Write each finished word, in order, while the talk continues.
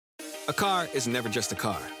A car is never just a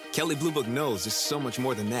car. Kelley Blue Book knows it's so much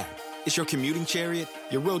more than that. It's your commuting chariot,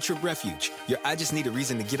 your road trip refuge, your I just need a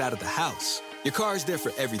reason to get out of the house. Your car is there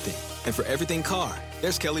for everything. And for everything car,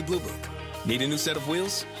 there's Kelley Blue Book. Need a new set of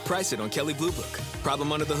wheels? Price it on Kelley Blue Book.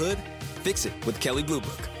 Problem under the hood? Fix it with Kelley Blue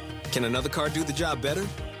Book. Can another car do the job better?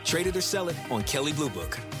 Trade it or sell it on Kelley Blue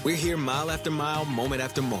Book. We're here mile after mile, moment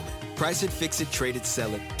after moment. Price it, fix it, trade it,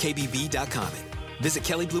 sell it. KBB.com it. Visit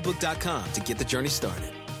KelleyBlueBook.com to get the journey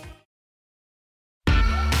started.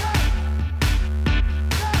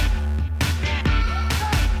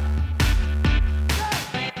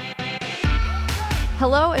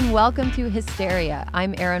 Hello and welcome to Hysteria.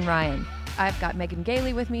 I'm Erin Ryan. I've got Megan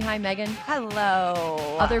Gailey with me. Hi, Megan.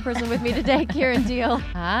 Hello. Other person with me today, Kiran De'ol.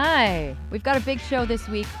 Hi. We've got a big show this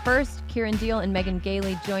week. First, Kiran De'ol and Megan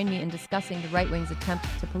Gailey join me in discussing the right wing's attempt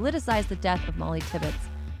to politicize the death of Molly Tibbetts.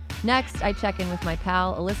 Next, I check in with my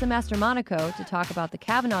pal Alyssa Mastromonaco to talk about the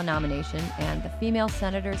Kavanaugh nomination and the female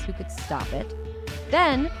senators who could stop it.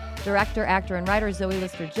 Then, director, actor, and writer Zoe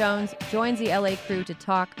Lister Jones joins the LA crew to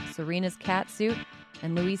talk Serena's Catsuit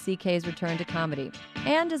and Louis C.K.'s return to comedy.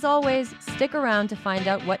 And as always, stick around to find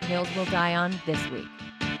out what hills we'll die on this week.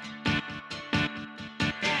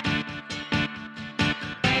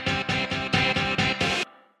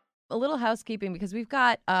 A little housekeeping because we've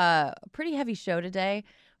got a pretty heavy show today,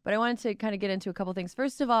 but I wanted to kind of get into a couple things.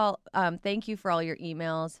 First of all, thank you for all your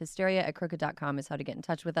emails. Hysteria@crooked.com is how to get in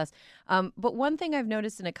touch with us. But one thing I've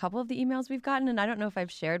noticed in a couple of the emails we've gotten, and I don't know if I've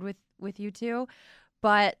shared with you two,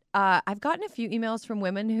 but I've gotten a few emails from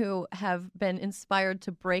women who have been inspired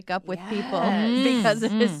to break up with people because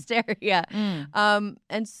of hysteria.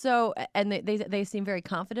 And so, and they seem very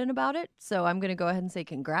confident about it. So I'm going to go ahead and say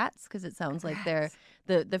congrats, because it sounds like they're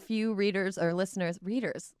the few readers or listeners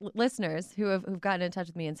who've gotten in touch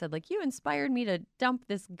with me and said, like, you inspired me to dump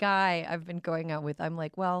this guy I've been going out with. I'm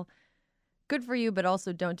like, well, good for you, but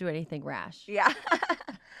also don't do anything rash. Yeah.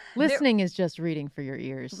 Listening is just reading for your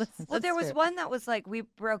ears. Well, there was one that was like, we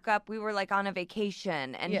broke up. We were like on a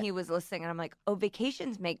vacation and he was listening. And I'm like, oh,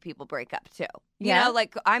 vacations make people break up too. You know,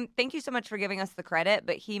 like, thank you so much for giving us the credit,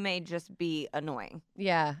 but he may just be annoying.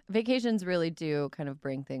 Yeah. Vacations really do kind of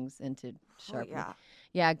bring things into sharp.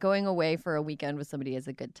 Yeah. Going away for a weekend with somebody is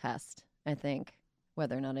a good test, I think,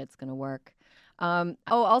 whether or not it's going to work.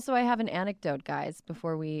 Also, I have an anecdote, guys,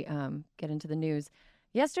 before we get into the news.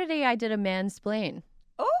 Yesterday, I did a mansplain.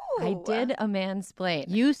 I did a mansplain.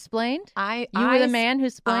 You splained? You were the man who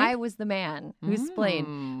splained? I was the man who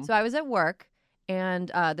splained. So I was at work,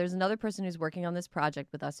 and there's another person who's working on this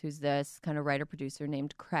project with us who's this kind of writer-producer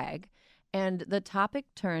named Craig. And the topic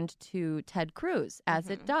turned to Ted Cruz, as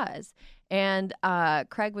it does. And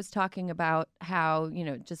Craig was talking about how,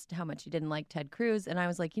 just how much he didn't like Ted Cruz. And I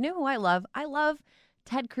was like, you know who I love? I love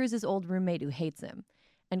Ted Cruz's old roommate who hates him.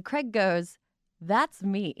 And Craig goes, that's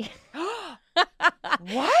me.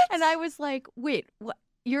 What? And I was like, wait, what?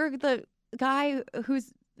 You're the guy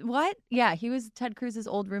who's what? Yeah, he was Ted Cruz's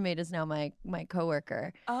old roommate is now my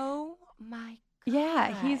coworker. Oh my gosh.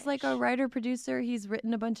 Yeah, he's like a writer producer. He's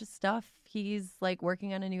written a bunch of stuff. He's like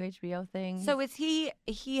working on a new HBO thing. So is he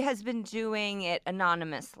has been doing it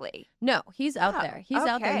anonymously? No, he's out there. He's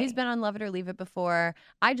out there. He's been on Love It or Leave It before.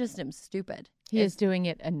 I just am stupid. He is doing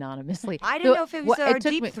it anonymously. I didn't know if it was our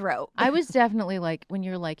deep throat. I was definitely like, when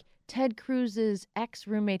you're like, Ted Cruz's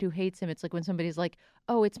ex-roommate who hates him, it's like when somebody's like,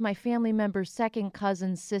 oh, it's my family member's second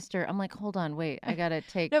cousin's sister. I'm like, hold on, wait, I gotta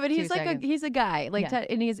take. No, but he's 2 like seconds. he's a guy like Ted,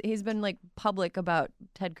 and he's been like public about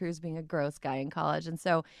Ted Cruz being a gross guy in college. And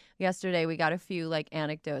so yesterday we got a few like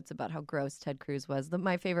anecdotes about how gross Ted Cruz was.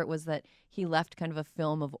 My favorite was that he left kind of a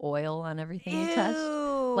film of oil on everything he touched,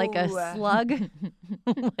 like a slug,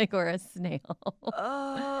 like or a snail.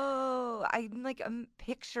 Oh, I'm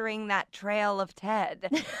picturing that trail of Ted.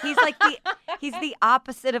 He's the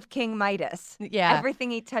opposite of King Midas. Yeah.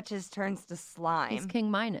 Everything he touches turns to slime. He's King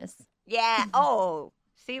Minos. Yeah. Oh,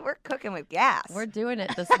 see, we're cooking with gas. We're doing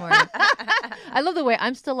it this morning. I love the way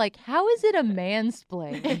I'm still like, how is it a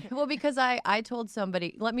mansplain? Well, because I told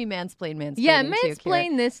somebody, let me mansplain. Yeah,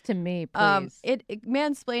 mansplain this to me, please.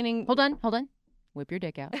 Mansplaining. Hold on. Whip your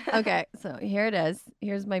dick out. Okay, so here it is.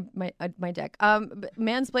 Here's my dick.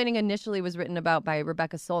 Mansplaining initially was written about by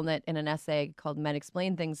Rebecca Solnit in an essay called Men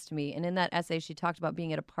Explain Things to Me. And in that essay, she talked about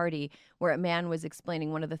being at a party where a man was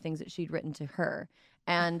explaining one of the things that she'd written to her.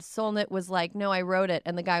 And Solnit was like, no, I wrote it.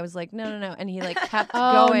 And the guy was like, no. And he like kept going.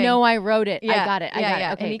 Oh, no, I wrote it. Yeah, I got it.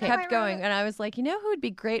 Yeah. Okay, and he kept going. And I was like, you know who would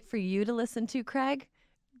be great for you to listen to, Craig?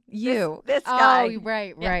 You. This guy. Oh,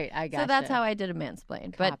 right. I got it. So that's how I did a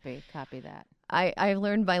mansplain. But Copy that. I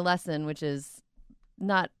learned my lesson, which is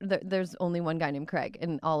there's only one guy named Craig,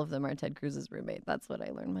 and all of them are Ted Cruz's roommate. That's what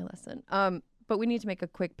I learned my lesson. But we need to make a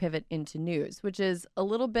quick pivot into news, which is a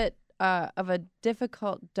little bit of a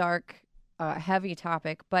difficult, dark, heavy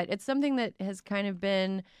topic, but it's something that has kind of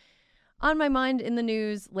been on my mind in the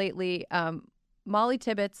news lately. Molly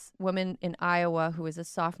Tibbetts, woman in Iowa who is a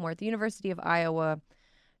sophomore at the University of Iowa,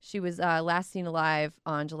 she was last seen alive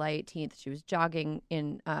on July 18th. She was jogging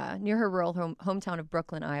in near her rural hometown of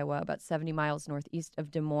Brooklyn, Iowa, about 70 miles northeast of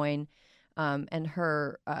Des Moines, and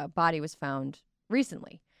her body was found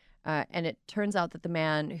recently. And it turns out that the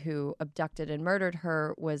man who abducted and murdered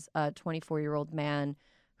her was a 24-year-old man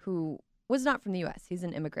who was not from the U.S. He's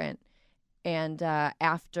an immigrant. And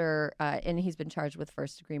and he's been charged with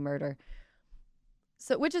first-degree murder.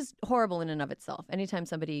 So, which is horrible in and of itself. Anytime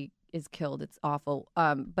somebody is killed, it's awful.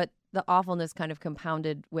 But the awfulness kind of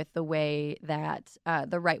compounded with the way that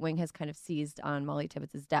the right wing has kind of seized on Molly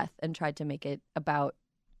Tibbetts' death and tried to make it about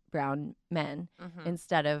brown men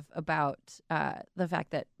instead of about the fact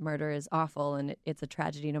that murder is awful and it's a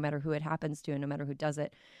tragedy no matter who it happens to and no matter who does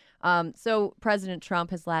it. So President Trump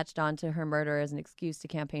has latched on to her murder as an excuse to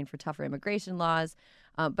campaign for tougher immigration laws.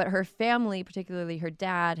 But her family, particularly her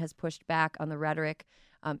dad, has pushed back on the rhetoric.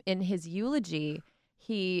 In his eulogy,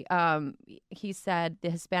 he said, the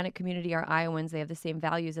Hispanic community are Iowans. They have the same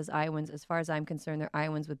values as Iowans. As far as I'm concerned, they're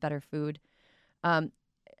Iowans with better food.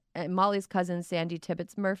 And Molly's cousin, Sandy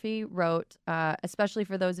Tibbetts Murphy, wrote, especially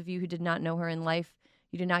for those of you who did not know her in life,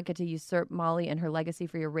 you do not get to usurp Molly and her legacy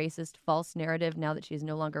for your racist, false narrative now that she is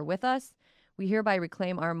no longer with us. We hereby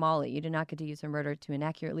reclaim our Molly. You do not get to use her murder to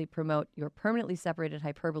inaccurately promote your permanently separated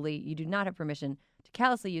hyperbole. You do not have permission to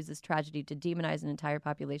callously use this tragedy to demonize an entire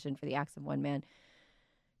population for the acts of one man.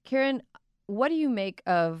 Kiran, what do you make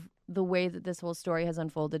of the way that this whole story has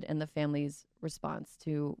unfolded and the family's response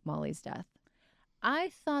to Molly's death?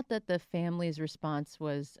 I thought that the family's response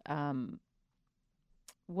was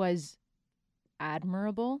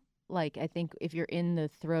admirable. Like, I think if you're in the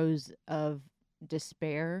throes of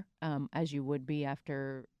despair, as you would be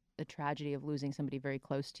after the tragedy of losing somebody very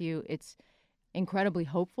close to you, it's incredibly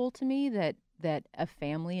hopeful to me that a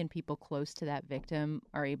family and people close to that victim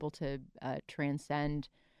are able to transcend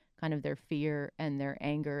kind of their fear and their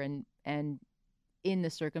anger and in the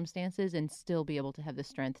circumstances and still be able to have the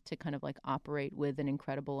strength to kind of like operate with an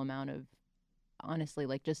incredible amount of, honestly,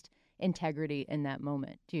 like just integrity in that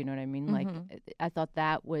moment. Do you know what I mean? Like, I thought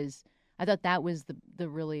that was the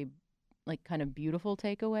really like kind of beautiful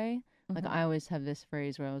takeaway. Like, I always have this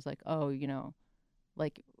phrase where I was like, oh, you know,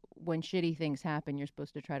 like when shitty things happen, you're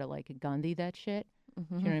supposed to try to like Gandhi that shit. Do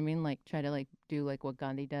you know what I mean? Like, try to like do like what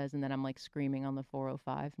Gandhi does, and then I'm like screaming on the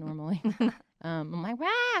 405 normally. I'm like, rah,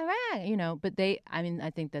 rah, you know. But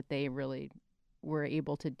I think that they really were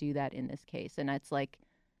able to do that in this case, and that's like,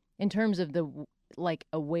 in terms of the like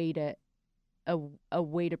a way to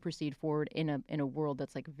proceed forward in a world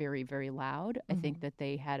that's like very, very loud. I think that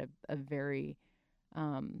they had a very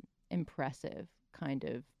impressive kind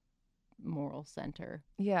of moral center.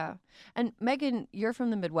 Yeah. And Megan, you're from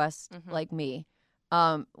the Midwest like me.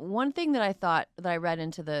 One thing that I thought that I read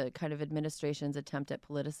into the kind of administration's attempt at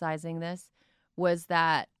politicizing this was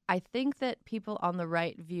that I think that people on the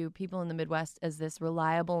right view people in the Midwest as this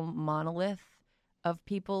reliable monolith of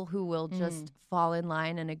people who will just fall in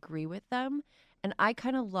line and agree with them. And I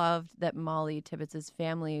kind of loved that Molly Tibbetts'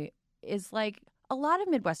 family is like a lot of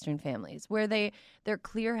Midwestern families where they're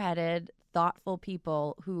clear-headed, thoughtful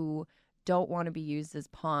people who don't want to be used as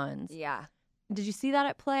pawns. Yeah. Did you see that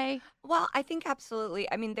at play? Well, I think absolutely.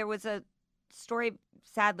 I mean, there was a story,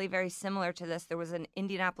 sadly, very similar to this. There was an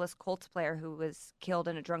Indianapolis Colts player who was killed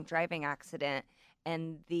in a drunk driving accident,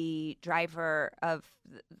 and the driver of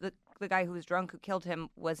the guy who was drunk who killed him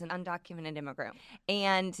was an undocumented immigrant.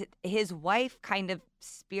 And his wife kind of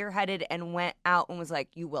spearheaded and went out and was like,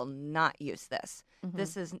 you will not use this.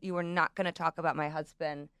 You are not going to talk about my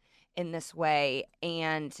husband in this way.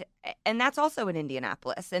 And that's also in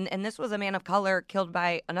Indianapolis. And this was a man of color killed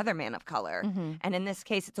by another man of color. And in this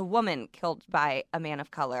case, it's a woman killed by a man of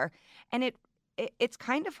color. And it's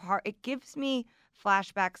kind of hard. It gives me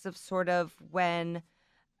flashbacks of sort of when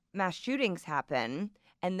mass shootings happen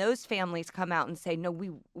and those families come out and say, no,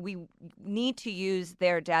 we need to use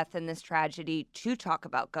their death and this tragedy to talk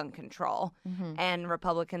about gun control. And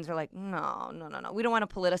Republicans are like, no, we don't want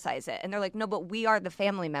to politicize it. And they're like, no, but we are the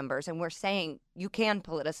family members, and we're saying you can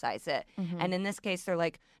politicize it. And in this case, they're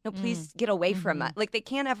like, no, please get away from it. Like, they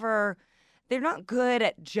can't ever, they're not good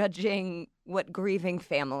at judging what grieving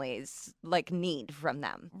families like need from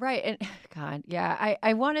them. Right. And God, yeah,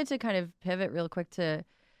 I wanted to kind of pivot real quick to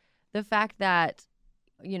the fact that,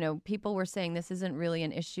 you know, people were saying this isn't really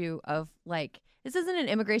an issue of like this isn't an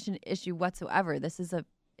immigration issue whatsoever. This is an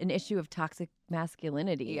issue of toxic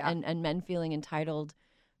masculinity and men feeling entitled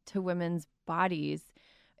to women's bodies.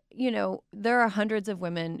 You know, there are hundreds of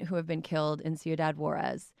women who have been killed in Ciudad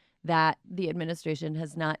Juarez that the administration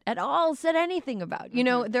has not at all said anything about. You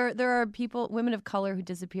know, there are women of color who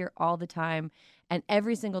disappear all the time. And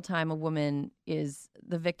every single time a woman is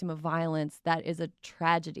the victim of violence, that is a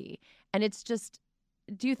tragedy. And it's just,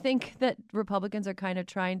 do you think that Republicans are kind of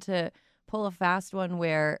trying to pull a fast one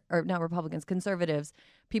where, or not Republicans, conservatives,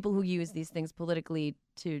 people who use these things politically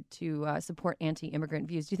to support anti-immigrant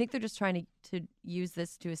views, do you think they're just trying to use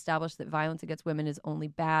this to establish that violence against women is only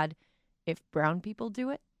bad if brown people do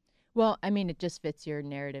it? Well, I mean, it just fits your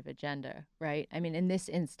narrative agenda, right? I mean, in this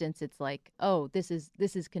instance, it's like, oh, this is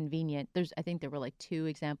convenient. I think there were like 2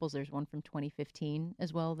 examples. There's one from 2015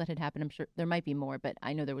 as well that had happened. I'm sure there might be more, but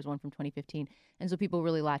I know there was one from 2015. And so people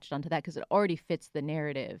really latched onto that because it already fits the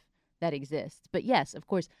narrative that exists. But yes, of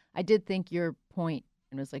course, I did think your point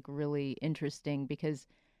was like really interesting because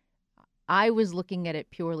I was looking at it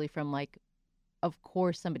purely from like, of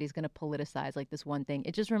course, somebody's going to politicize like this one thing.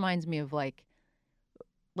 It just reminds me of like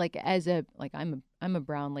I'm a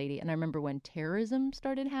brown lady, and I remember when terrorism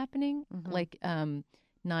started happening, like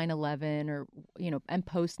 9/11 or, you know, and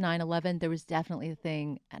post 9/11, there was definitely a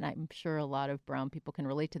thing, and I'm sure a lot of brown people can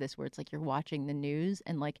relate to this, where it's like you're watching the news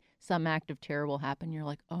and like some act of terror will happen. You're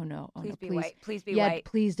like, oh no, please be please, white. Please be white.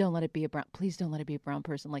 Please don't let it be a brown. Please don't let it be a brown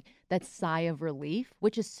person. Like that sigh of relief,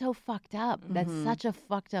 which is so fucked up. That's such a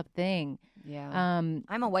fucked up thing. Yeah.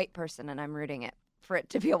 I'm a white person and I'm rooting it for it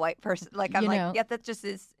to be a white person. Like I'm that just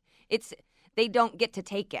is. It's they don't get to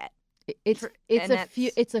take it.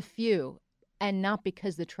 It's a few, and not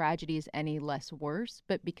because the tragedy is any less worse,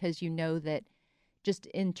 but because you know that just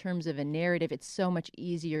in terms of a narrative, it's so much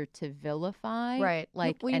easier to vilify. Right.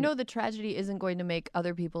 Like, well, you know, the tragedy isn't going to make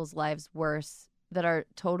other people's lives worse that are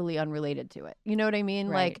totally unrelated to it. You know what I mean?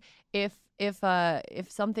 Right. Like if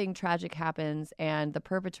something tragic happens and the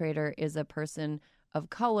perpetrator is a person of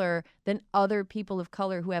color, then other people of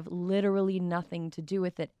color who have literally nothing to do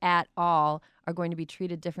with it at all are going to be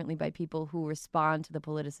treated differently by people who respond to the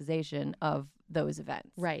politicization of those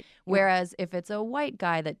events. Right. Whereas if it's a white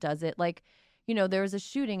guy that does it, like, you know, there was a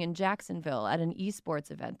shooting in Jacksonville at an esports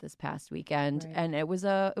event this past weekend, and it was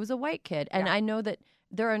a white kid. And I know that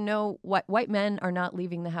there are no white men are not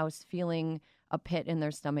leaving the house feeling a pit in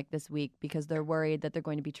their stomach this week because they're worried that they're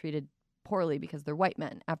going to be treated poorly because they're white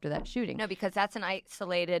men after that shooting. No, because that's an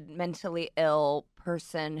isolated, mentally ill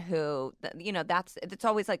person who, you know, it's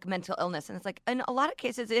always like mental illness. And it's like, in a lot of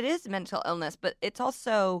cases, it is mental illness, but it's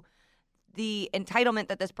also the entitlement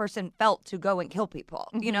that this person felt to go and kill people,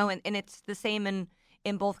 you know, and it's the same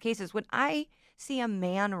in both cases. When I see a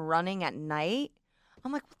man running at night,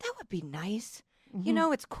 I'm like, well, that would be nice. You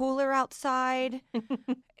know, it's cooler outside.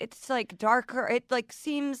 It's like darker. It like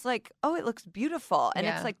seems like, oh, it looks beautiful. And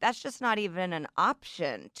it's like, that's just not even an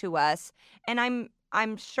option to us. And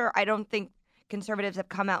I'm sure, I don't think conservatives have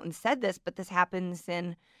come out and said this, but this happens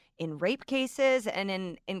in rape cases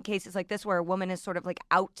and in cases like this where a woman is sort of like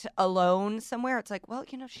out alone somewhere. It's like, well,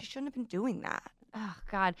 you know, she shouldn't have been doing that. Oh,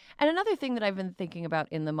 God. And another thing that I've been thinking about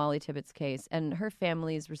in the Molly Tibbetts case, and her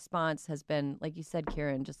family's response has been, like you said,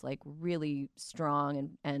 Kiran, just like really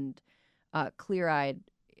strong and clear-eyed,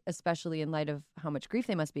 especially in light of how much grief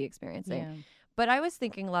they must be experiencing. Yeah. But I was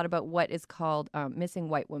thinking a lot about what is called missing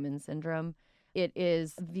white woman syndrome. It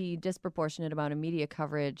is the disproportionate amount of media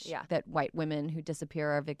coverage that white women who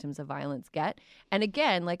disappear are victims of violence get. And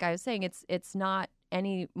again, like I was saying, it's not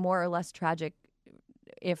any more or less tragic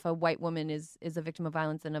if a white woman is a victim of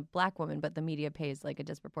violence than a black woman, but the media pays like a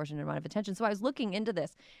disproportionate amount of attention. So I was looking into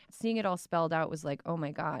this, seeing it all spelled out was like, oh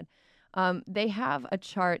my God. They have a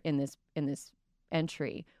chart in this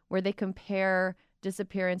entry where they compare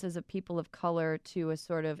disappearances of people of color to a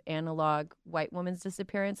sort of analog white woman's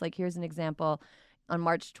disappearance. Like here's an example. On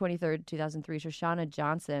March 23rd, 2003, Shoshana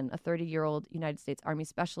Johnson, a 30-year-old United States Army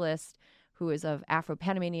specialist who is of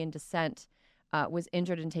Afro-Panamanian descent, was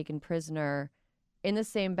injured and taken prisoner in the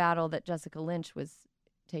same battle that Jessica Lynch was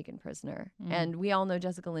taken prisoner. And we all know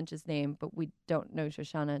Jessica Lynch's name, but we don't know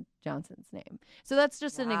Shoshana Johnson's name. So that's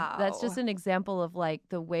just an example of like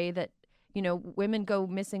the way that, you know, women go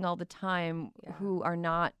missing all the time who are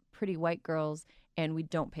not pretty white girls, and we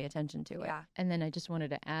don't pay attention to it. Yeah. And then I just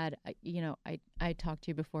wanted to add, you know, I talked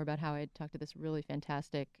to you before about how I had talked to this really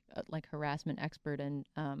fantastic like harassment expert and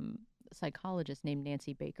psychologist named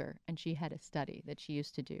Nancy Baker, and she had a study that she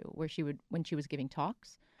used to do where she would, when she was giving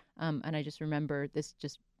talks, and I just remember this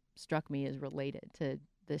just struck me as related to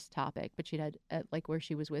this topic, but she'd had like where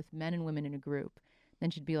she was with men and women in a group,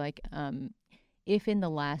 then she'd be like, if in the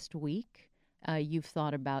last week you've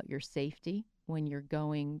thought about your safety when you're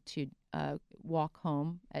going to walk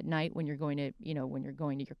home at night, when you're going to, when you're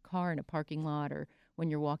going to your car in a parking lot, or when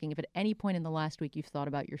you're walking. If at any point in the last week you've thought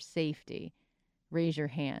about your safety, raise your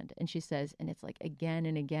hand. And she says, and it's like again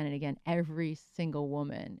and again and again, every single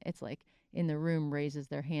woman, it's like in the room raises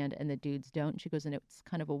their hand and the dudes don't. She goes, and it's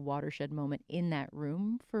kind of a watershed moment in that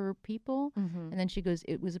room for people. And then she goes,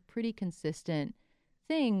 it was a pretty consistent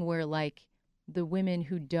thing where like the women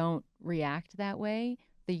who don't react that way,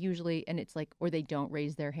 they usually, and it's like, or they don't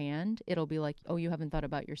raise their hand, it'll be like, oh, you haven't thought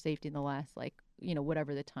about your safety in the last, like,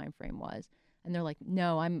 whatever the time frame was. And they're like,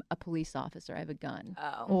 no, I'm a police officer. I have a gun.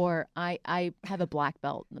 Oh. Or I have a black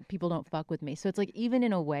belt. People don't fuck with me. So it's like, even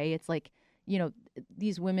in a way, it's like,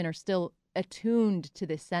 these women are still attuned to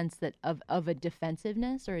this sense that of a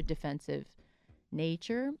defensiveness or a defensive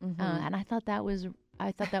nature. And I thought that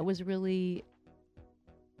was really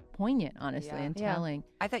poignant, honestly, and telling.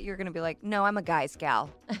 I thought you were going to be like, no, I'm a guy's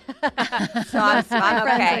gal. So I'm okay.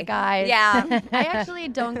 friends with guys. Yeah. I actually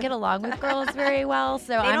don't get along with girls very well, so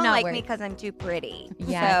They I'm don't not like worried. me because I'm too pretty.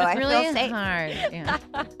 Yeah, so it's I really feel safe. hard.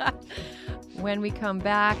 Yeah. When we come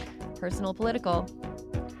back, personal political.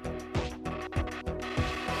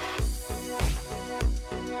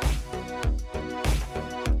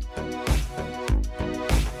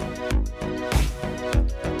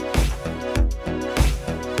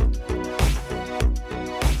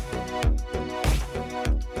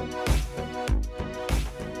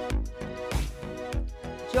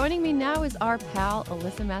 Joining me now is our pal,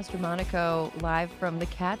 Alyssa Mastromonaco, live from the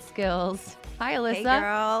Catskills. Hi, Alyssa. Hey,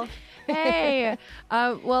 girl. Hey.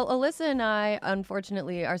 Well, Alyssa and I,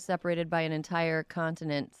 unfortunately, are separated by an entire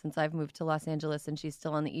continent since I've moved to Los Angeles and she's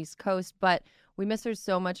still on the East Coast. But we miss her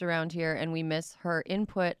so much around here, and we miss her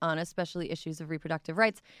input on especially issues of reproductive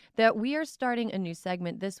rights, that we are starting a new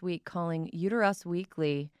segment this week calling UterUS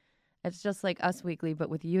Weekly. It's just like Us Weekly, but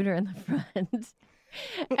with Uter in the front.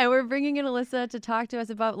 And we're bringing in Alyssa to talk to us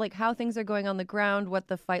about like how things are going on the ground, what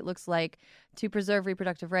the fight looks like to preserve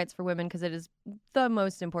reproductive rights for women, because it is the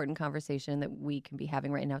most important conversation that we can be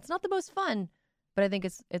having right now. It's not the most fun, but I think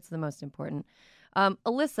it's the most important.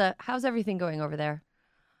 Alyssa, how's everything going over there?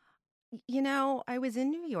 I was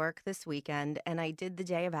in New York this weekend and I did the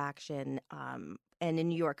Day of Action. And in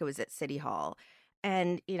New York, it was at City Hall.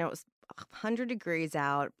 And, it was 100 degrees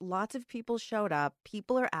out. Lots of people showed up.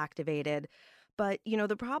 People are activated. But,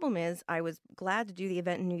 the problem is I was glad to do the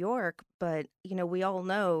event in New York, but, we all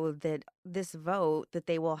know that this vote that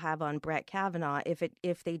they will have on Brett Kavanaugh,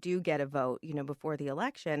 if they do get a vote, before the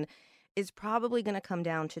election, is probably going to come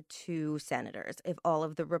down to 2 senators. If all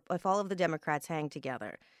of the Democrats hang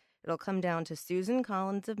together, it'll come down to Susan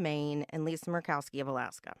Collins of Maine and Lisa Murkowski of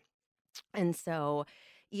Alaska. And so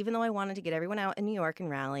even though I wanted to get everyone out in New York and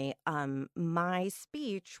rally, my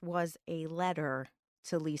speech was a letter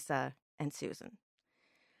to Lisa and Susan.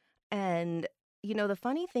 And, the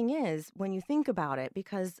funny thing is, when you think about it,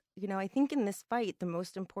 because, I think in this fight, the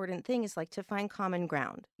most important thing is like to find common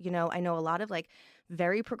ground. I know a lot of like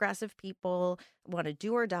very progressive people want to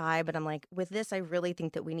do or die, but I'm like, with this, I really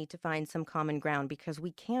think that we need to find some common ground, because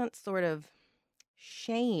we can't sort of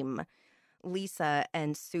shame Lisa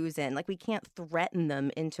and Susan. Like, we can't threaten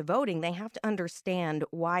them into voting. They have to understand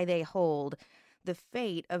why they hold the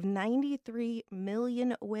fate of 93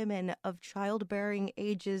 million women of childbearing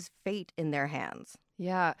age's fate in their hands.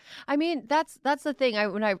 Yeah. I mean, that's the thing.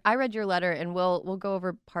 When I read your letter, and we'll go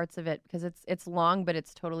over parts of it because it's long, but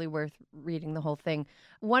it's totally worth reading the whole thing.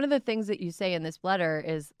 One of the things that you say in this letter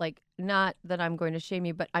is like, not that I'm going to shame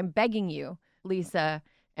you, but I'm begging you, Lisa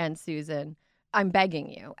and Susan. I'm begging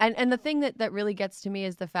you. And the thing that really gets to me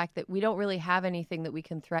is the fact that we don't really have anything that we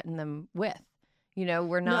can threaten them with.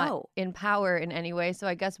 We're not in power in any way. So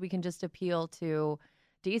I guess we can just appeal to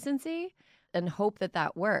decency and hope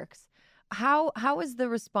that works. How is the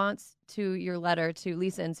response to your letter to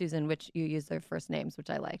Lisa and Susan, which you use their first names, which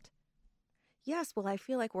I liked? Yes, well, I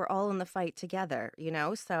feel like we're all in the fight together,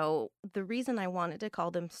 So the reason I wanted to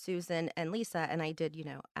call them Susan and Lisa, and I did,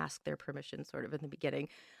 ask their permission sort of in the beginning,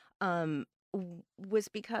 was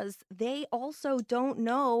because they also don't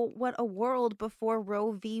know what a world before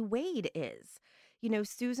Roe v. Wade is.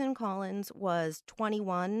 Susan Collins was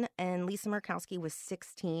 21 and Lisa Murkowski was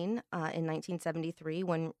 16 in 1973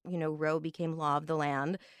 when, Roe became law of the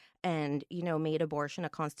land and, made abortion a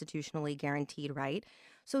constitutionally guaranteed right.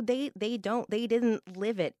 So they didn't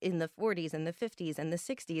live it in the 40s and the 50s and the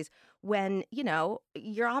 60s when,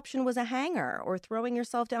 your option was a hanger or throwing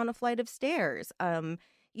yourself down a flight of stairs.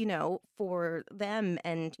 For them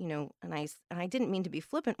and I didn't mean to be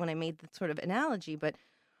flippant when I made that sort of analogy, but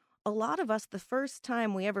a lot of us, the first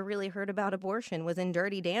time we ever really heard about abortion was in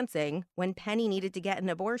Dirty Dancing when Penny needed to get an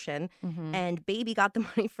abortion and Baby got the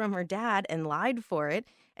money from her dad and lied for it.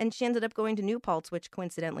 And she ended up going to New Paltz, which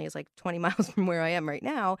coincidentally is like 20 miles from where I am right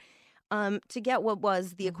now, to get what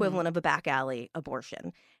was the equivalent of a back alley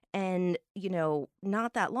abortion. And,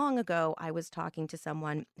 not that long ago, I was talking to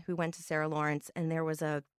someone who went to Sarah Lawrence, and there was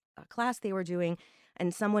a class they were doing,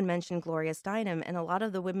 and someone mentioned Gloria Steinem, and a lot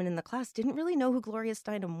of the women in the class didn't really know who Gloria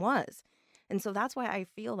Steinem was. And so that's why I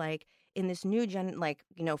feel like in this new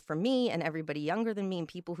for me and everybody younger than me and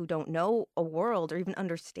people who don't know a world or even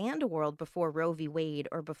understand a world before Roe v. Wade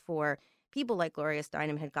or before people like Gloria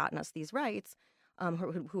Steinem had gotten us these rights,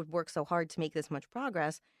 who had worked so hard to make this much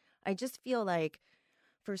progress, I just feel like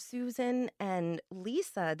for Susan and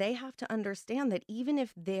Lisa, they have to understand that even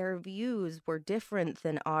if their views were different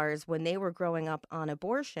than ours when they were growing up on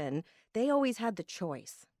abortion, they always had the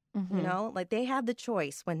choice. They had the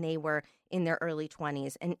choice when they were in their early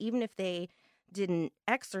 20s. And even if they didn't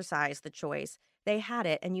exercise the choice, they had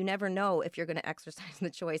it. And you never know if you're going to exercise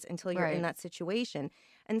the choice until you're in that situation.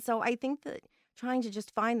 And so I think that trying to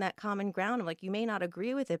just find that common ground of like, you may not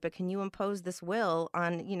agree with it, but can you impose this will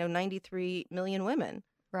on, 93 million women?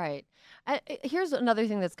 Right. Here's another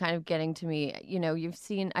thing that's kind of getting to me.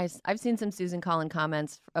 I've seen some Susan Collins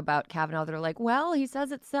comments about Kavanaugh that are like, well, he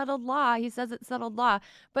says it's settled law. He says it's settled law.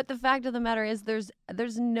 But the fact of the matter is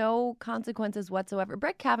there's no consequences whatsoever.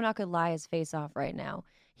 Brett Kavanaugh could lie his face off right now.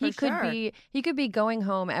 He could be going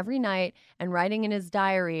home every night and writing in his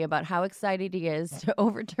diary about how excited he is to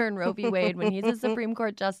overturn Roe v. Wade when he's a Supreme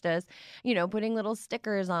Court justice, putting little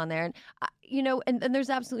stickers on there. And there's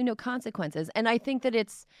absolutely no consequences. And I think that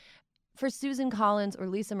it's for Susan Collins or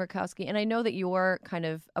Lisa Murkowski, and I know that you're kind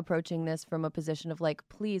of approaching this from a position of like,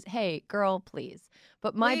 please, hey, girl, please.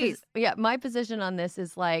 But my position on this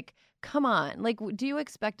is like, come on. Like, do you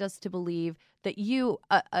expect us to believe that you,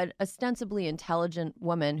 an ostensibly intelligent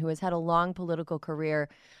woman who has had a long political career,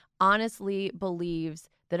 honestly believes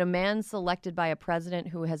that a man selected by a president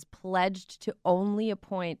who has pledged to only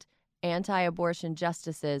appoint anti-abortion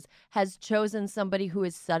justices has chosen somebody who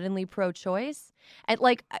is suddenly pro-choice? And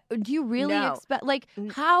do you really expect? Like,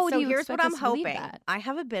 how do you here's expect what I'm us to believe hoping. that? I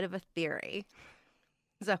have a bit of a theory.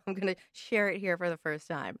 So I'm going to share it here for the first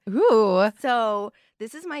time. Ooh. So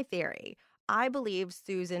this is my theory. I believe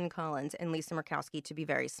Susan Collins and Lisa Murkowski to be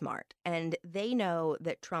very smart. And they know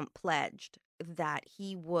that Trump pledged that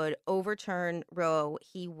he would overturn Roe.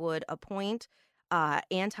 He would appoint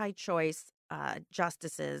anti-choice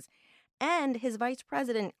justices. And his vice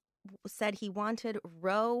president said he wanted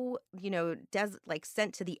Roe,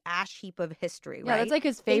 sent to the ash heap of history, right? Yeah, that's like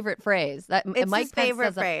his favorite phrase. It's Mike his Pence favorite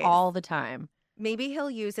says phrase. it all the time. Maybe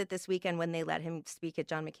he'll use it this weekend when they let him speak at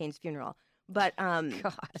John McCain's funeral. But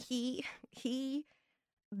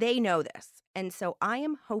they know this. And so I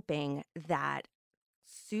am hoping that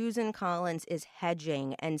Susan Collins is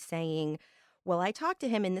hedging and saying, well, I talked to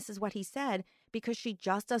him and this is what he said, because she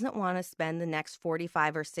just doesn't want to spend the next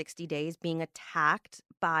 45 or 60 days being attacked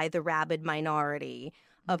by the rabid minority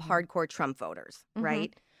of hardcore Trump voters,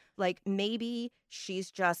 right? Like, maybe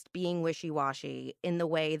she's just being wishy-washy in the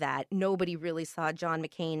way that nobody really saw John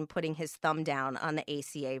McCain putting his thumb down on the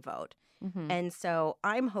ACA vote. And so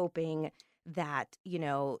I'm hoping that,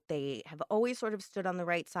 they have always sort of stood on the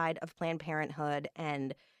right side of Planned Parenthood.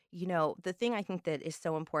 And, the thing I think that is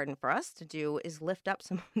so important for us to do is lift up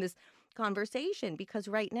some of this conversation, because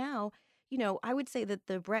right now, I would say that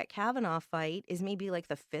the Brett Kavanaugh fight is maybe like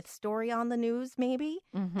the 5th story on the news, maybe,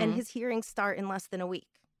 and his hearings start in less than a week.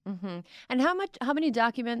 And how many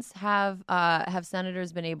documents have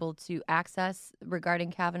senators been able to access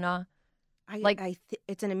regarding Kavanaugh?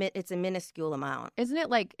 It's a minuscule amount. Isn't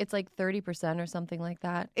it it's like 30% or something like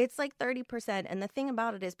that? It's like 30%. And the thing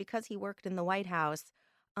about it is, because he worked in the White House,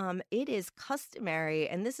 it is customary.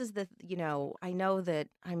 And this is I know that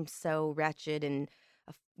I'm so wretched and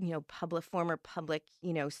former public,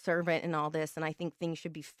 servant and all this. And I think things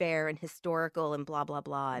should be fair and historical and blah, blah,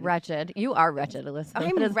 blah. And wretched. You are wretched, Alyssa.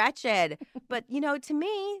 I'm wretched. But, to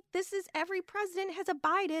me, this is every president has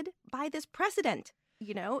abided by this precedent.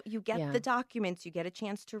 You get the documents, you get a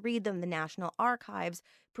chance to read them. The National Archives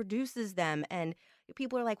produces them. And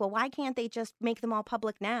people are like, well, why can't they just make them all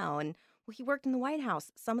public now? And well, he worked in the White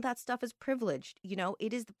House. Some of that stuff is privileged.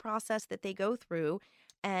 It is the process that they go through.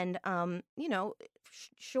 And,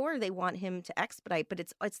 sure, they want him to expedite, but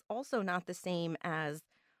it's also not the same as,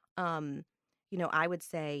 I would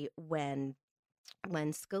say when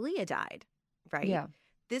Scalia died, right? Yeah.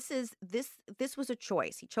 This was a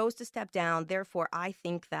choice. He chose to step down. Therefore, I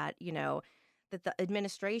think that, that the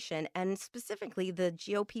administration and specifically the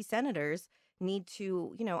GOP senators need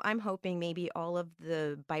to, I'm hoping maybe all of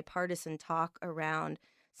the bipartisan talk around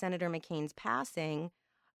Senator McCain's passing,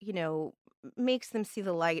 makes them see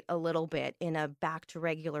the light a little bit in a back to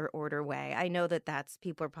regular order way. I know that's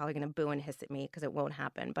people are probably going to boo and hiss at me because it won't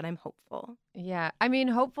happen, but I'm hopeful. Yeah. I mean,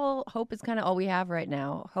 hope is kind of all we have right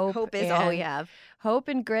now. Hope is all we have. Hope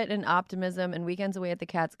and grit and optimism and weekends away at the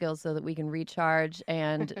Catskills so that we can recharge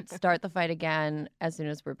and start the fight again as soon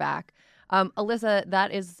as we're back. Alyssa,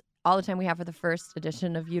 that is all the time we have for the first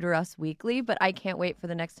edition of UterUS Weekly, but I can't wait for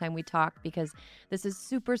the next time we talk because this is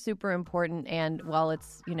super, super important. And while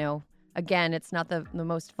it's, again, it's not the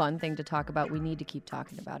most fun thing to talk about, we need to keep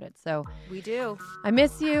talking about it. So we do. I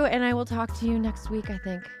miss you, and I will talk to you next week, I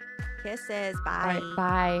think. Kisses. Bye. All right,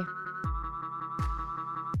 bye.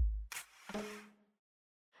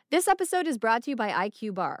 This episode is brought to you by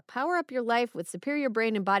IQ Bar. Power up your life with superior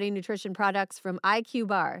brain and body nutrition products from IQ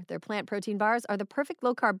Bar. Their plant protein bars are the perfect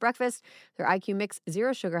low-carb breakfast. Their IQ Mix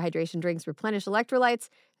zero-sugar hydration drinks replenish electrolytes.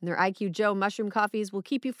 And their IQ Joe mushroom coffees will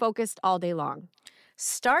keep you focused all day long.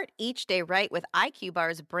 Start each day right with IQ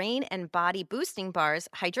Bar's brain and body boosting bars,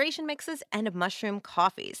 hydration mixes, and mushroom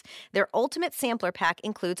coffees. Their ultimate sampler pack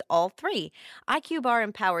includes all three. IQ Bar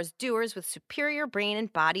empowers doers with superior brain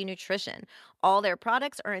and body nutrition. All their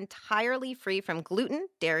products are entirely free from gluten,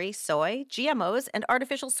 dairy, soy, GMOs, and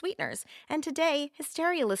artificial sweeteners. And today,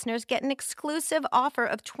 Hysteria listeners get an exclusive offer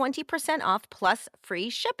of 20% off plus free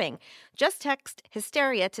shipping. Just text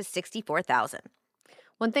Hysteria to 64,000.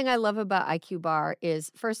 One thing I love about IQ Bar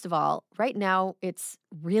is, first of all, right now it's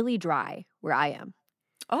really dry where I am.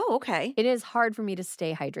 Oh, okay. It is hard for me to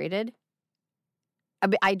stay hydrated.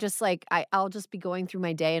 I'll just be going through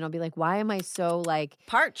my day and I'll be like, why am I so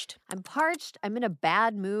parched? I'm parched. I'm in a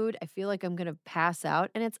bad mood. I feel like I'm going to pass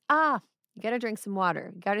out. And it's, you got to drink some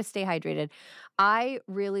water. You got to stay hydrated. I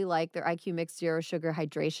really like their IQ Mix Zero Sugar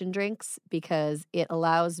hydration drinks because it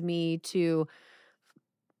allows me to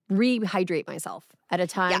rehydrate myself at a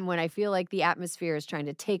time when I feel like the atmosphere is trying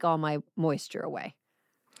to take all my moisture away.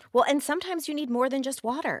 Well, and sometimes you need more than just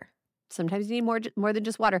water. Sometimes you need more than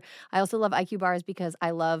just water. I also love IQ Bars because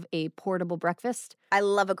I love a portable breakfast. I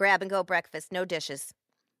love a grab-and-go breakfast, no dishes.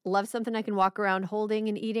 Love something I can walk around holding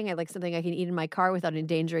and eating. I like something I can eat in my car without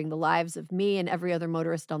endangering the lives of me and every other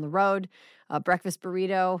motorist on the road. A breakfast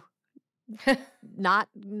burrito, not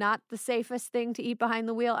the safest thing to eat behind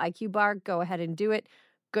the wheel. IQ Bar, go ahead and do it.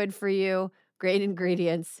 Good for you. Great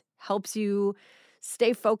ingredients. Helps you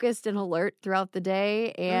stay focused and alert throughout the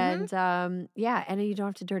day. And and you don't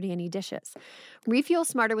have to dirty any dishes. Refuel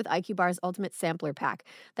smarter with IQ Bar's Ultimate Sampler Pack.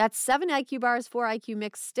 That's 7 IQ Bars, 4 IQ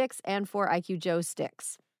Mix sticks, and 4 IQ Joe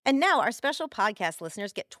sticks. And now our special podcast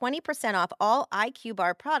listeners get 20% off all IQ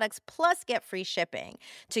Bar products plus get free shipping.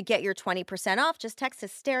 To get your 20% off, just text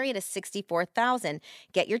Hysteria to 64,000.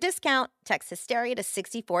 Get your discount, text Hysteria to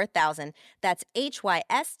 64,000. That's HYSTERIA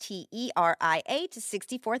to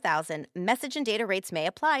 64,000. Message and data rates may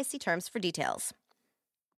apply. See terms for details.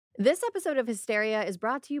 This episode of Hysteria is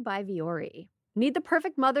brought to you by Vuori. Need the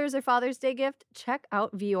perfect Mother's or Father's Day gift? Check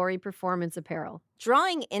out Vuori Performance Apparel.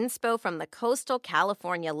 Drawing inspo from the coastal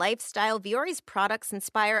California lifestyle, Vuori's products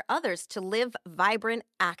inspire others to live vibrant,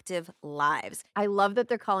 active lives. I love that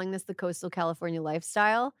they're calling this the coastal California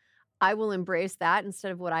lifestyle. I will embrace that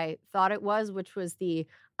instead of what I thought it was, which was the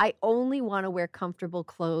I only want to wear comfortable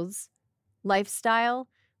clothes lifestyle.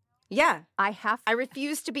 Yeah. I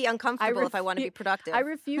refuse to be uncomfortable if I want to be productive. I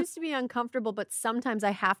refuse to be uncomfortable, but sometimes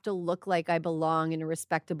I have to look like I belong in a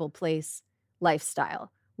respectable place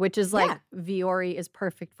lifestyle, which is Vuori is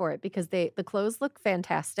perfect for it because the clothes look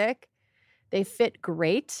fantastic. They fit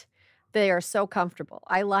great. They are so comfortable.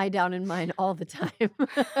 I lie down in mine all the time.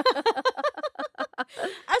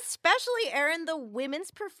 Especially, Erin, the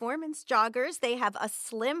women's performance joggers. They have a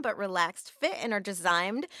slim but relaxed fit and are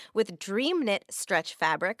designed with dream knit stretch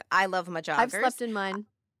fabric. I love my joggers. I've slept in mine.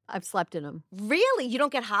 I've slept in them. Really? You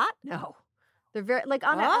don't get hot? No. They're very, it's like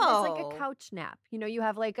a couch nap. You know, you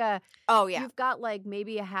have you've got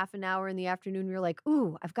maybe a half an hour in the afternoon. You're like,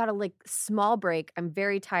 ooh, I've got a small break. I'm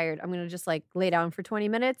very tired. I'm going to just lay down for 20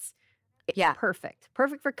 minutes. Yeah. Perfect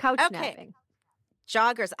for couch napping.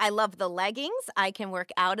 Joggers. I love the leggings. I can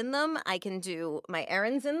work out in them. I can do my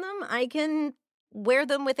errands in them. I can wear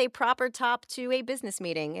them with a proper top to a business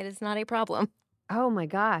meeting. It is not a problem. Oh my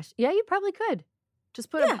gosh. Yeah, you probably could. Just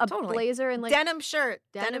put a blazer and denim shirt,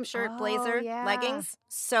 blazer, leggings.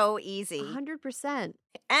 So easy. 100%.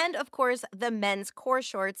 And of course, the men's core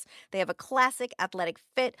shorts. They have a classic athletic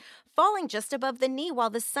fit, falling just above the knee, while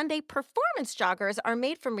the Sunday performance joggers are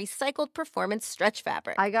made from recycled performance stretch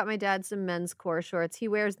fabric. I got my dad some men's core shorts. He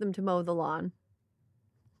wears them to mow the lawn.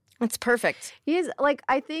 It's perfect. He is like,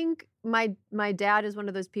 I think my dad is one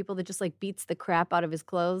of those people that just like beats the crap out of his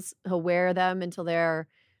clothes. He'll wear them until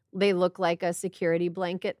they look like a security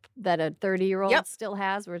blanket that a 30-year-old still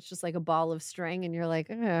has, where it's just like a ball of string, and you're like,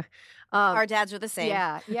 ugh. Our dads are the same.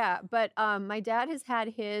 Yeah. But my dad has had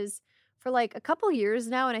his for like a couple years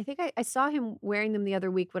now, and I think I saw him wearing them the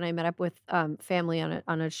other week when I met up with family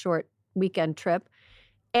on a short weekend trip,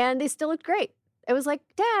 and they still looked great. It was like,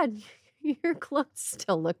 Dad, your clothes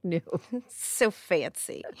still look new. So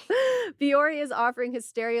fancy. Vuori is offering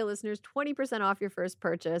Hysteria listeners 20% off your first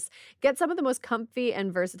purchase. Get some of the most comfy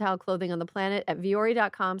and versatile clothing on the planet at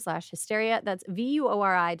vuori.com/hysteria. That's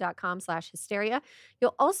VUORI.com/hysteria.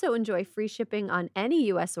 You'll also enjoy free shipping on any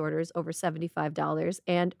U.S. orders over $75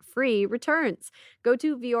 and free returns. Go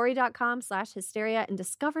to vuori.com/hysteria and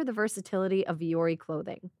discover the versatility of Vuori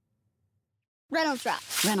clothing. Reynolds wrap.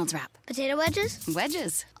 Reynolds wrap. Potato wedges.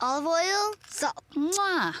 Wedges. Olive oil. Salt.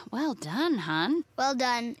 Mwah. Well done, hon. Well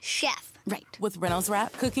done, chef. Right. With Reynolds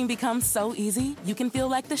wrap, cooking becomes so easy, you can feel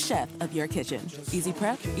like the chef of your kitchen. Easy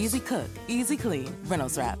prep, easy cook, easy clean.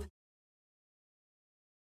 Reynolds wrap.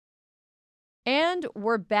 And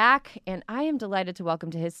we're back, and I am delighted to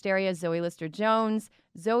welcome to Hysteria Zoe Lister Jones.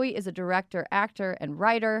 Zoe is a director, actor, and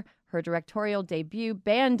writer. Her directorial debut,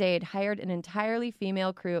 Band-Aid, hired an entirely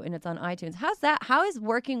female crew, and it's on iTunes. How's that? How is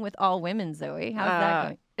working with all women, Zoe? How's that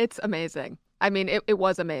going? It's amazing. I mean, it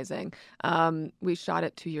was amazing. We shot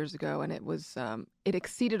it 2 years ago, and it was it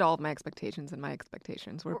exceeded all of my expectations, and my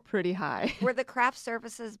expectations were pretty high. Were the craft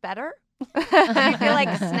services better? You feel like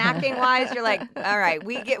snacking wise, you're like, all right,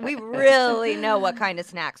 we really know what kind of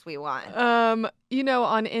snacks we want. You know,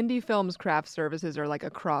 on indie films, craft services are like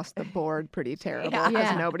across the board pretty terrible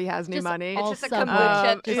because nobody has any money. It's just a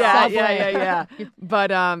kombucha. Yeah.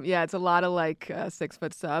 But it's a lot of like 6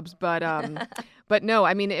 foot subs. But no,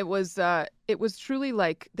 I mean, it was truly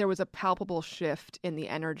like there was a palpable shift in the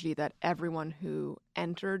energy that everyone who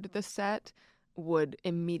entered the set would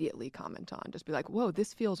immediately comment on, just be like, whoa,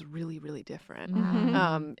 this feels really, really different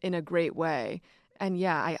in a great way. And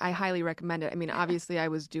yeah, I highly recommend it. I mean, obviously I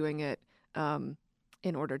was doing it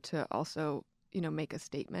in order to also, make a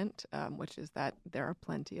statement, which is that there are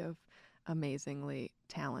plenty of amazingly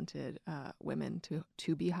talented women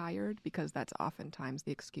to be hired, because that's oftentimes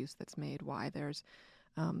the excuse that's made why there's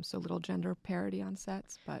so little gender parity on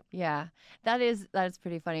sets. But yeah, that is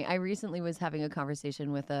pretty funny. I recently was having a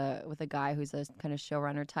conversation with a guy who's a kind of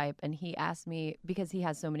showrunner type, and he asked me, because he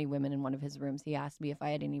has so many women in one of his rooms, he asked me if I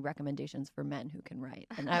had any recommendations for men who can write.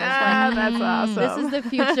 And I was like, that's awesome. This is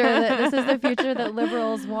the future that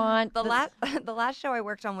liberals want. The last show I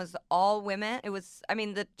worked on was all women. It was,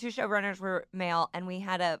 the 2 showrunners were male, and we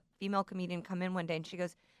had a female comedian come in one day, and she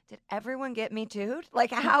goes, did everyone get Me Too'd?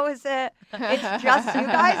 Like, how is it? It's just you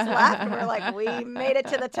guys left. And we're like, we made it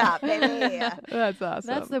to the top, baby. That's awesome.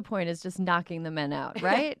 That's the point, is just knocking the men out,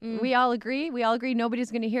 right? We all agree?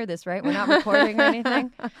 Nobody's going to hear this, right? We're not recording or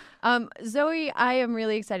anything. Zoe, I am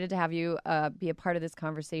really excited to have you be a part of this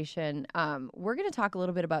conversation. We're going to talk a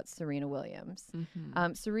little bit about Serena Williams.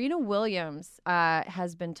 Serena Williams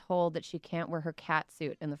has been told that she can't wear her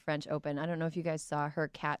catsuit in the French Open. I don't know if you guys saw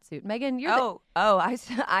her catsuit. Megan, you're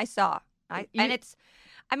I saw. And it's,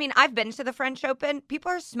 I've been to the French Open. People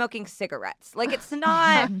are smoking cigarettes. Like, it's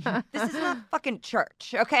not, this is not fucking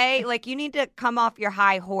church, okay? Like, you need to come off your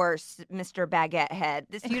high horse, Mr. Baguette Head.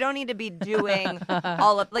 You don't need to be doing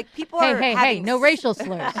all of, like, people are having... no racial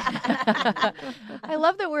slurs. I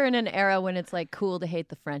love that we're in an era when it's, like, cool to hate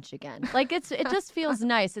the French again. Like, it just feels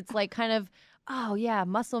nice. It's, like, kind of... Oh, yeah,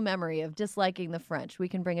 muscle memory of disliking the French. We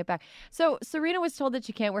can bring it back. So Serena was told that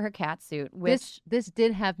she can't wear her catsuit, which... This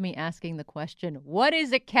did have me asking the question, what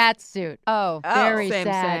is a catsuit? Oh, very same,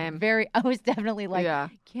 sad. same. I was definitely like,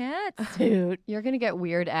 catsuit. You're going to get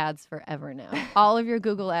weird ads forever now. All of your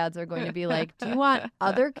Google ads are going to be like, do you want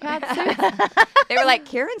other catsuits? They were like,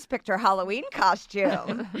 Kiran's picked her Halloween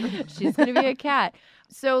costume. She's going to be a cat.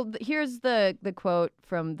 So here's the quote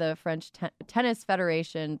from the French Tennis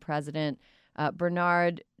Federation president,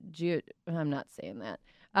 Bernard I'm not saying that.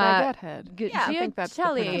 Baguette Head. I think that's the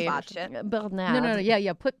pronunciation. Bernard. No.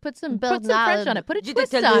 Yeah. Put some French on it. Put a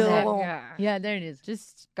twist on it. Yeah, there it is.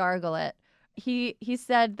 Just gargle it. He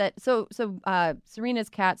said that. So Serena's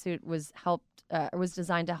catsuit was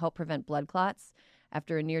designed to help prevent blood clots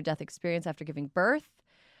after a near-death experience after giving birth.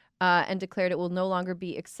 And declared it will no longer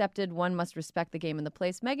be accepted. One must respect the game and the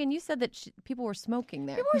place. Megan, you said that people were smoking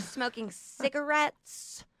there. People were smoking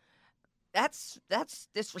cigarettes. That's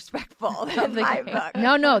disrespectful in my book.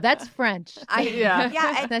 No, that's French.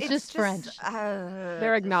 That's just French.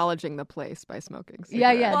 They're acknowledging the place by smoking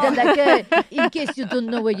cigarettes. Yeah. They're like, in case you don't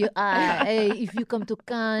know where you are, if you come to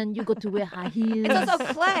Cannes, you go to wear high heels. It's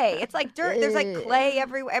also clay. It's like dirt. There's like clay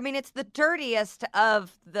everywhere. I mean, it's the dirtiest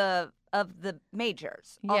of the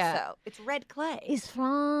majors. Yeah. Also, it's red clay. It's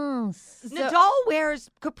France. Nadal wears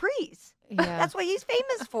capris. Yeah. That's what he's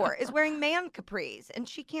famous for, is wearing man capris, and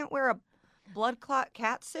she can't wear a blood clot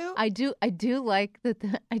catsuit. I do like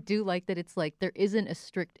that. I do like that. It's like there isn't a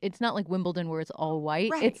strict. It's not like Wimbledon where it's all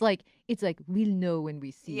white. Right. It's like we'll know when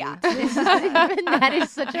we see Yeah. it. That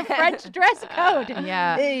is such a French dress code.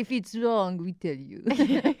 Yeah. Hey, if it's wrong, we tell you.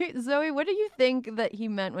 Zoe, what do you think that he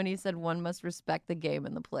meant when he said one must respect the game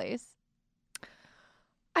and the place?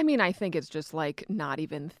 I mean, I think it's just like not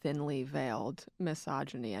even thinly veiled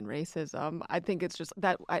misogyny and racism. I think it's just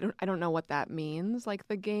that I don't know what that means, like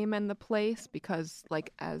the game and the place, because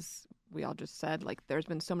like as we all just said, like there's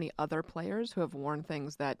been so many other players who have worn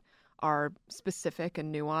things that are specific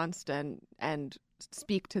and nuanced and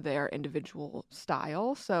speak to their individual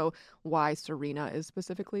style. So why Serena is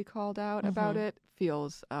specifically called out about it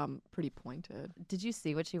feels pretty pointed. Did you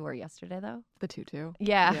see what she wore yesterday, though? The tutu.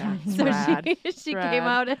 Yeah. So she came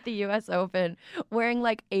out at the U.S. Open wearing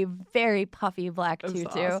like a very puffy black tutu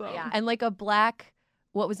awesome. and like a black,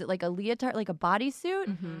 what was it, like a leotard, like a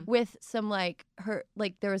bodysuit with some like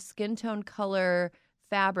there was skin tone color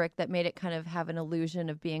fabric that made it kind of have an illusion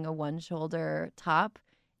of being a one-shoulder top.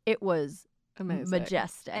 It was amazing.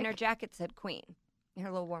 Majestic. And her jacket said Queen.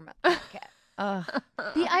 Her little warm-up jacket.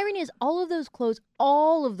 The irony is all of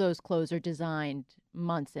those clothes are designed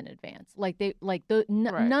months in advance. Like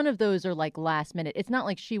none of those are like last minute. It's not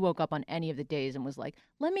like she woke up on any of the days and was like,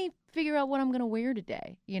 let me figure out what I'm going to wear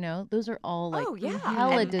today. You know, those are all like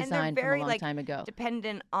hella designed and very, from a long time ago.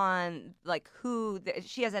 Dependent on like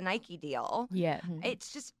she has a Nike deal. Yeah.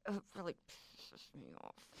 It's just really pisses me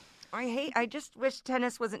off. I just wish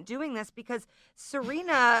tennis wasn't doing this because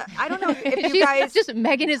Serena, I don't know if you guys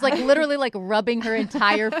Megan is like literally like rubbing her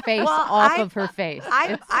entire face off of her face.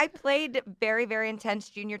 I played very, very intense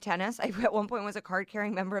junior tennis. I at one point was a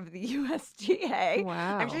card-carrying member of the USGA.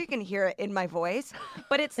 Wow. I'm sure you can hear it in my voice.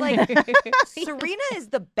 But it's like Serena is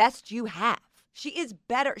the best you have. She is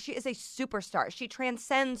better. She is a superstar. She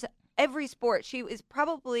transcends every sport. She is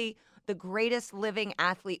probably the greatest living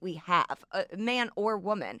athlete we have, man or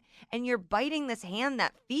woman. And you're biting this hand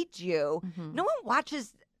that feeds you. No one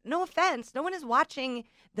watches, no offense, no one is watching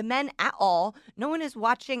the men at all. No one is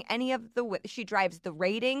watching any of she drives the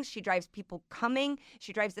ratings. She drives people coming.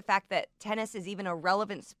 She drives the fact that tennis is even a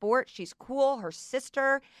relevant sport. She's cool. Her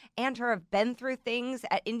sister and her have been through things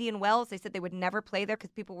at Indian Wells. They said they would never play there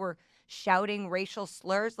because people were shouting racial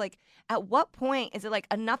slurs. Like, at what point is it like,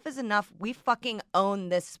 enough is enough? We fucking own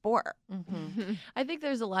this sport. I think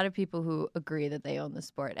there's a lot of people who agree that they own the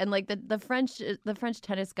sport. And like the French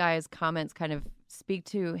tennis guy's comments kind of speak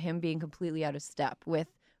to him being completely out of step with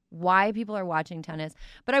why people are watching tennis.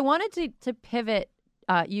 But I wanted to pivot,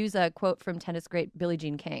 use a quote from tennis great Billie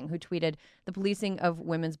Jean King, who tweeted, "The policing of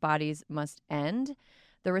women's bodies must end.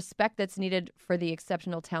 The respect that's needed for the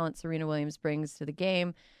exceptional talent Serena Williams brings to the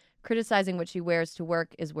game. Criticizing what she wears to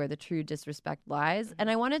work is where the true disrespect lies."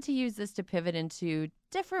 And I wanted to use this to pivot into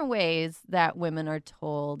different ways that women are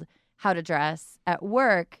told how to dress at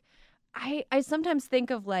work. I sometimes think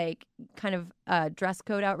of like kind of dress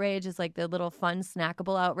code outrage as like the little fun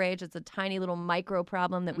snackable outrage. It's a tiny little micro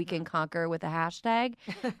problem that we can conquer with a hashtag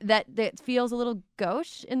that feels a little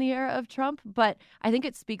gauche in the era of Trump. But I think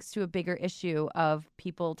it speaks to a bigger issue of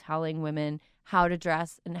people telling women how to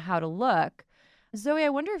dress and how to look. Zoe, I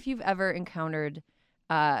wonder if you've ever encountered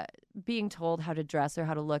being told how to dress or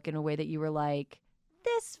how to look in a way that you were like,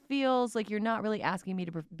 this feels like you're not really asking me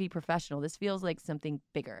to be professional. This feels like something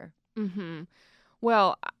bigger.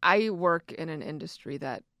 Well, I work in an industry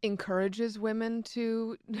that encourages women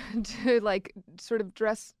to like sort of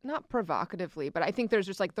dress, not provocatively, but I think there's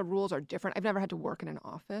just like the rules are different. I've never had to work in an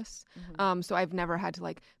office. So I've never had to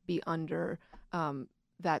like be under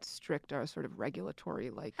that strict or sort of regulatory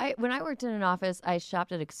like. When I worked in an office, I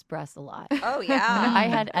shopped at Express a lot. Oh, yeah. I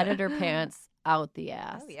had editor pants out the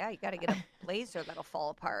ass. Oh, yeah. You got to get a blazer that'll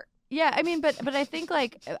fall apart. Yeah, I mean, but I think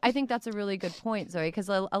that's a really good point, Zoe, because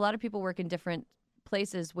a lot of people work in different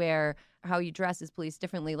places where how you dress is policed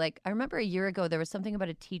differently. Like, I remember a year ago there was something about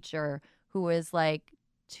a teacher who was like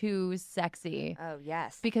too sexy. Oh,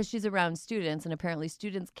 yes. Because she's around students, and apparently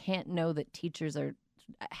students can't know that teachers are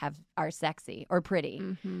sexy or pretty.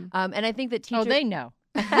 And I think that teachers... Oh, they know.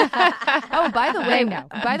 Oh, by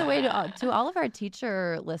the way, to all of our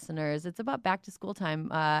teacher listeners, it's about back to school time.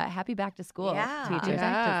 Happy back to school, teachers.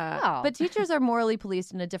 Yeah. But teachers are morally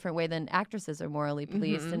policed in a different way than actresses are morally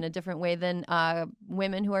policed, in a different way than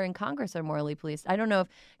women who are in Congress are morally policed. I don't know if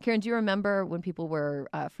Kiran, do you remember when people were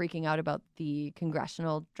freaking out about the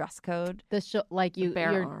congressional dress code?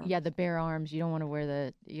 The bare arms. You don't want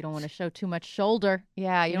to you don't want to show too much shoulder.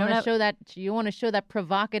 Yeah, you don't want to show that. You want to show that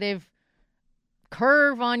provocative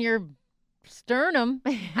curve on your sternum.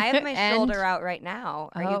 I have my shoulder out right now.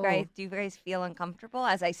 Do you guys feel uncomfortable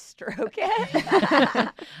as I stroke it?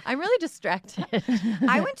 I'm really distracted.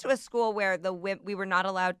 I went to a school where we were not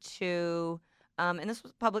allowed to, and this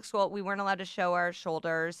was public school, we weren't allowed to show our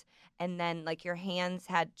shoulders. And then like your hands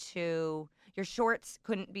your shorts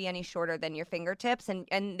couldn't be any shorter than your fingertips.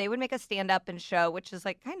 And they would make us stand up and show, which is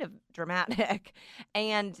like kind of dramatic.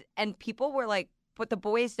 And people were like, but the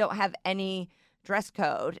boys don't have any dress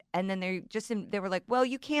code. And then they were like, well,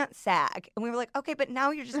 you can't sag. And we were like, okay, but now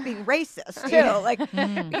you're just being racist too. Like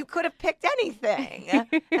you could have picked anything.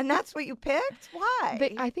 And that's what you picked?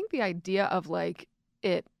 Why? I think the idea of like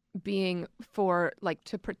it being for like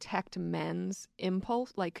to protect men's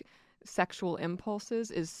impulse, like sexual impulses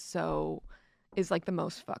is like the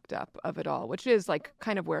most fucked up of it all, which is like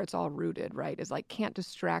kind of where it's all rooted, right? Is like can't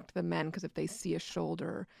distract the men because if they see a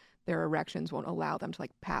shoulder, their erections won't allow them to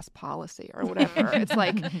like pass policy or whatever. It's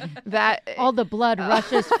like that. All the blood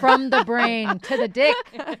rushes from the brain to the dick.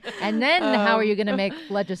 And then how are you going to make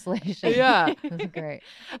legislation? Yeah. That's great.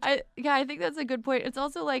 I think that's a good point. It's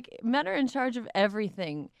also like men are in charge of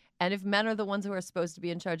everything. And if men are the ones who are supposed to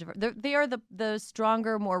be in charge of it, they are the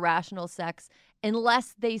stronger, more rational sex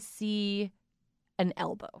unless they see an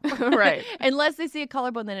elbow. Right. Unless they see a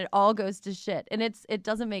collarbone, then it all goes to shit. And it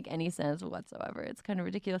doesn't make any sense whatsoever. It's kind of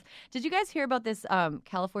ridiculous. Did you guys hear about this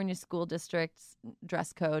California school district's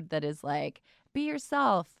dress code that is like, be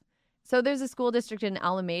yourself? So there's a school district in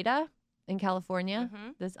Alameda in California,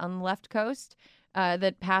 this on the left coast,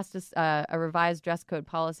 that passed a revised dress code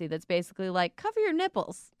policy that's basically like, cover your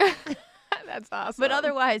nipples. That's awesome. But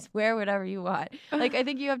otherwise, wear whatever you want. Like, I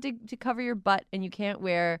think you have to cover your butt, and you can't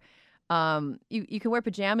wear... you can wear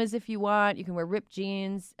pajamas if you want. You can wear ripped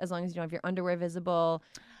jeans as long as you don't have your underwear visible.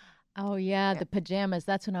 Oh, yeah, the pajamas.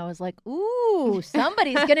 That's when I was like, ooh,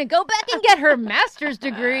 somebody's going to go back and get her master's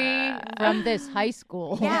degree from this high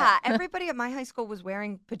school. Yeah, everybody at my high school was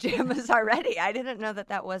wearing pajamas already. I didn't know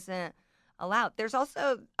that wasn't allowed. There's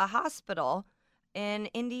also a hospital in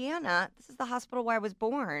Indiana. This is the hospital where I was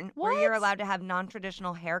born, where you're allowed to have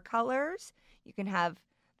non-traditional hair colors. You can have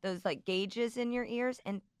those like gauges in your ears,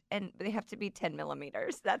 and they have to be 10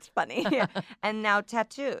 millimeters. That's funny. And now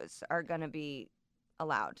tattoos are going to be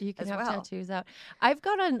allowed. You can as have well. tattoos out. I've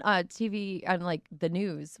gone on TV on like the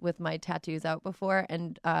news with my tattoos out before,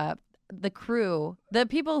 and the crew, the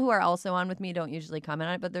people who are also on with me don't usually comment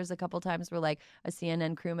on it, but there's a couple times where like a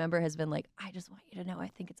CNN crew member has been like, I just want you to know I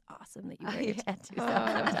think it's awesome that you wear your tattoos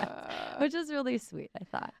out sometimes, which is really sweet, I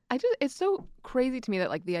thought. It's so crazy to me that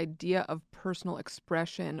like the idea of personal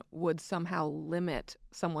expression would somehow limit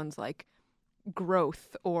someone's like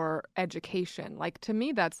growth or education. Like to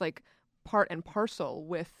me, that's like part and parcel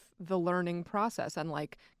with the learning process and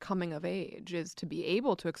like coming of age is to be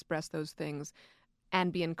able to express those things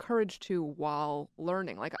and be encouraged to while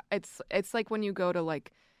learning. Like it's like when you go to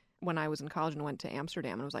like when I was in college and went to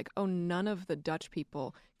Amsterdam and it was like, oh, none of the Dutch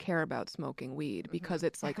people care about smoking weed because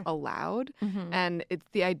it's like allowed. And it's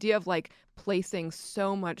the idea of like placing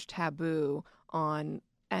so much taboo on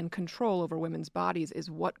and control over women's bodies is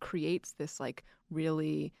what creates this like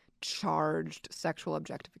really charged sexual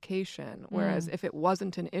objectification. Whereas if it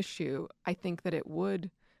wasn't an issue, I think that it would,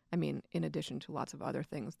 I mean, in addition to lots of other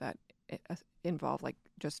things that involve like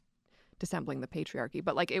just dissembling the patriarchy,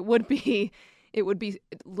 but like it would be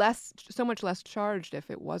so much less charged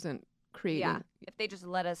if it wasn't creating. Yeah, if they just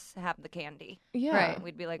let us have the candy. Yeah. Right.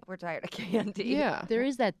 We'd be like, we're tired of candy. Yeah. There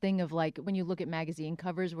is that thing of like when you look at magazine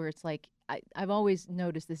covers where it's like, I've always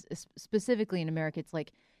noticed this specifically in America, it's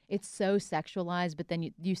like it's so sexualized, but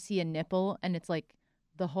then you see a nipple and it's like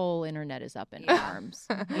the whole internet is up in arms,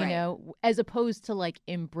 you know, as opposed to like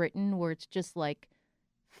in Britain where it's just like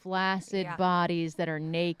flaccid bodies that are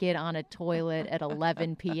naked on a toilet at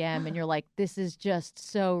 11 p.m. and you're like, this is just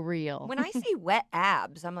so real. When I see wet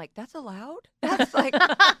abs, I'm like, that's allowed? That's like,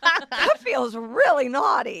 that feels really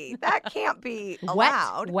naughty. That can't be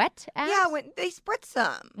allowed. Wet abs? Yeah, when they spritz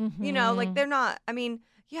them. You know, like they're not, I mean,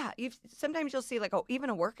 yeah, sometimes you'll see like even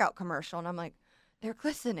a workout commercial and I'm like, They're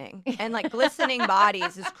glistening. And like glistening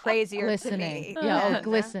bodies is crazier to me. Yeah,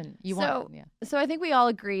 glisten. So I think we all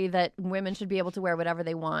agree that women should be able to wear whatever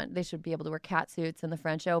they want. They should be able to wear catsuits in the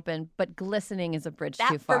French Open, but glistening is a bridge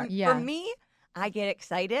too far. For me, I get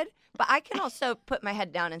excited, but I can also put my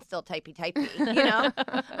head down and still typey, you know?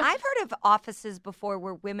 I've heard of offices before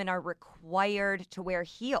where women are required to wear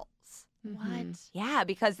heels. What? Yeah,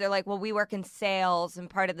 because they're like, well, we work in sales, and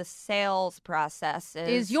part of the sales process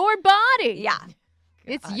is your body. Yeah.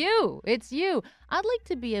 It's you. It's you. I'd like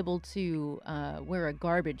to be able to wear a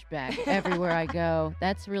garbage bag everywhere I go.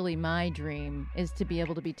 That's really my dream, is to be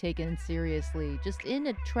able to be taken seriously, just in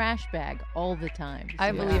a trash bag all the time.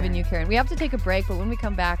 I believe in you, Karen. We have to take a break, but when we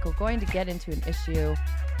come back, we're going to get into an issue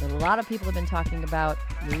that a lot of people have been talking about,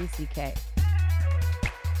 Louis C.K.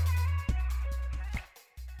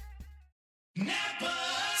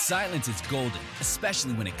 Silence is golden,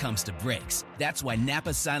 especially when it comes to brakes. That's why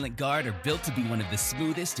Napa Silent Guard are built to be one of the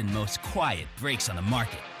smoothest and most quiet brakes on the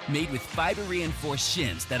market. Made with fiber-reinforced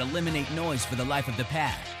shims that eliminate noise for the life of the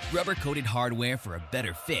pad, rubber-coated hardware for a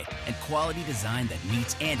better fit, and quality design that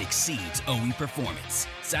meets and exceeds OE performance.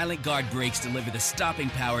 Silent Guard brakes deliver the stopping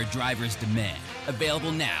power drivers demand.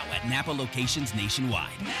 Available now at Napa locations nationwide.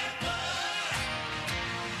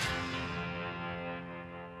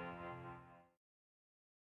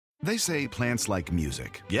 They say plants like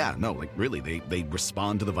music. Yeah, no, like really, they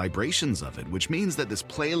respond to the vibrations of it, which means that this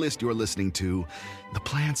playlist you're listening to, the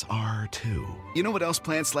plants are too. You know what else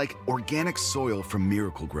plants like? Organic soil from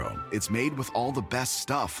Miracle-Gro. It's made with all the best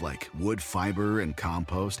stuff like wood fiber and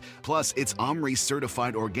compost. Plus, it's OMRI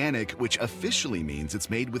certified organic, which officially means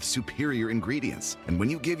it's made with superior ingredients. And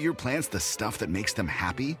when you give your plants the stuff that makes them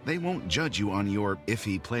happy, they won't judge you on your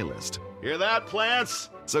iffy playlist. Hear that,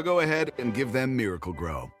 plants? So go ahead and give them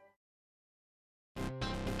Miracle-Gro.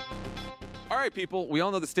 All right, people, we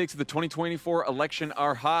all know the stakes of the 2024 election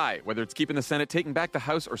are high, whether it's keeping the Senate, taking back the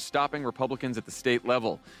House, or stopping Republicans at the state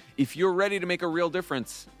level. If you're ready to make a real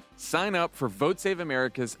difference, sign up for Vote Save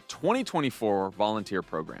America's 2024 volunteer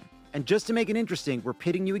program. And just to make it interesting, we're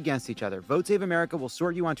pitting you against each other. Vote Save America will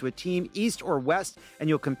sort you onto a team, east or west, and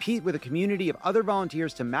you'll compete with a community of other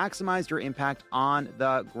volunteers to maximize your impact on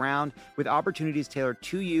the ground with opportunities tailored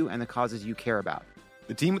to you and the causes you care about.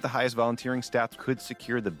 The team with the highest volunteering stats could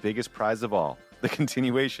secure the biggest prize of all, the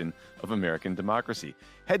continuation of American democracy.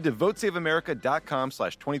 Head to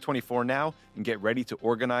votesaveamerica.com/2024 now and get ready to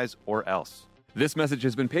organize or else. This message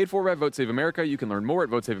has been paid for by Vote Save America. You can learn more at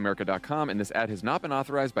votesaveamerica.com, and this ad has not been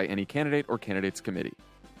authorized by any candidate or candidates committee.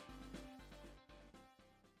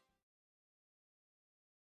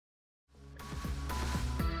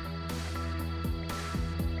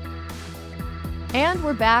 And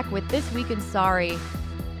we're back with This Week in Sorry.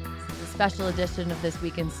 This is a special edition of This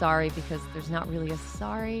Week in Sorry because there's not really a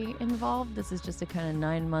sorry involved. This is just a kind of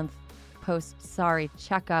 9-month post-sorry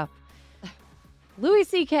checkup. Louis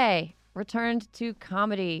C.K. returned to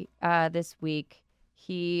comedy this week.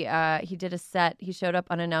 He did a set. He showed up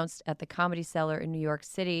unannounced at the Comedy Cellar in New York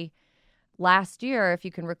City. Last year, if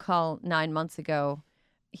you can recall, 9 months ago,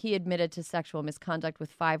 he admitted to sexual misconduct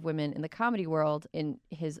with 5 women in the comedy world. In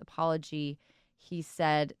his apology, he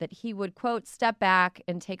said that he would, quote, step back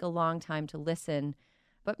and take a long time to listen.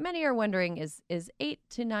 But many are wondering, is 8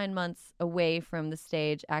 to 9 months away from the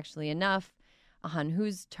stage actually enough? On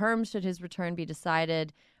whose terms should his return be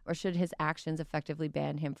decided? Or should his actions effectively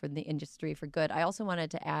ban him from the industry for good? I also wanted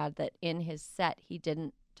to add that in his set, he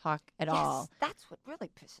didn't talk at all. That's what really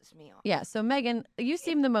pisses me off. Yeah. So, Megan, you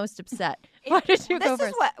seem the most upset. Why did you go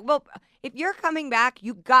first? Well, if you're coming back,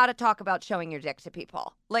 you got to talk about showing your dick to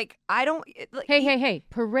people. Like, I don't. Like, Hey.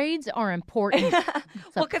 Parades are important.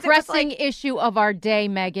 It's a pressing issue of our day,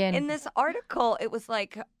 Megan. In this article, it was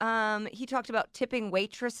like he talked about tipping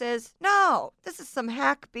waitresses. No, this is some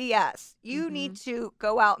hack BS. You need to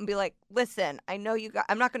go out and be like, listen, I know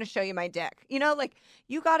I'm not going to show you my dick. You know, like,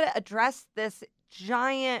 you got to address this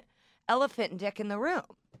giant elephant dick in the room.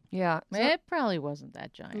 Yeah. It probably wasn't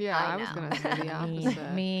that giant. Yeah, I was going to say the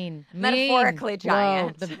opposite. Mean. Metaphorically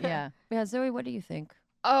giant. Whoa, yeah, Zoe, what do you think?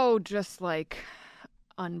 Oh, just like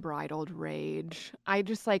unbridled rage. I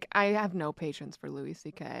have no patience for Louis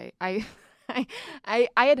C.K. I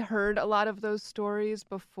had heard a lot of those stories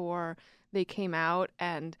before they came out,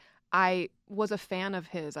 and I was a fan of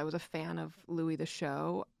his. I was a fan of Louis the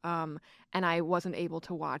Show, and I wasn't able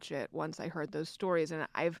to watch it once I heard those stories. And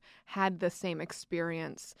I've had the same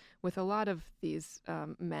experience with a lot of these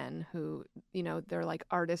men who, you know, they're like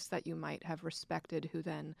artists that you might have respected, who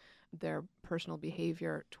then their personal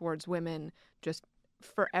behavior towards women just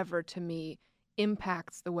forever, to me,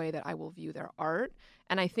 impacts the way that I will view their art.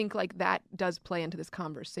 And I think like that does play into this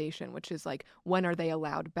conversation, which is like, when are they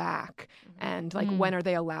allowed back? And like, when are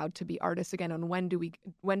they allowed to be artists again? And when do we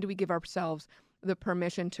give ourselves the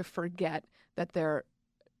permission to forget that they're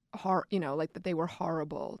like that they were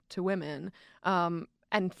horrible to women?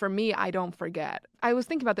 And for me, I don't forget. I was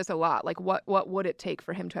thinking about this a lot. Like, what would it take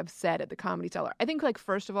for him to have said at the Comedy Cellar? I think, like,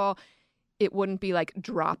 first of all, it wouldn't be like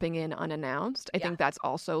dropping in unannounced. I think that's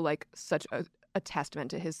also like such a testament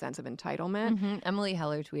to his sense of entitlement. Emily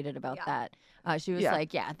Heller tweeted about that. She was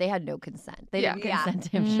like, they had no consent. They didn't consent to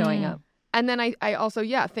him showing up. And then I also,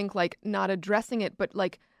 think like not addressing it, but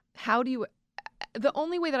like, how do you, the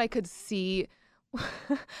only way that I could see,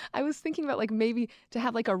 I was thinking about like maybe to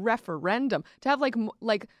have like a referendum, to have like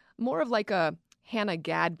more of like a Hannah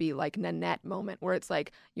Gadsby, like Nanette moment where it's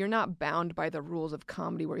like, you're not bound by the rules of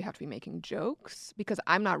comedy where you have to be making jokes, because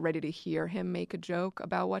I'm not ready to hear him make a joke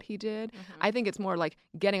about what he did. I think it's more like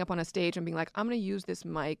getting up on a stage and being like, I'm going to use this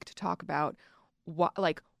mic to talk about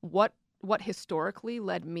what historically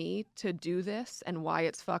led me to do this and why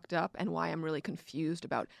it's fucked up and why I'm really confused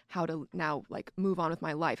about how to now like move on with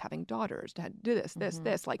my life, having daughters, to do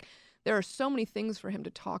this. Like, there are so many things for him to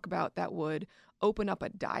talk about that would open up a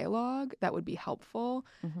dialogue that would be helpful.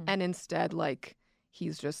 And instead, like,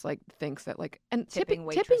 he's just like thinks that like, and tipping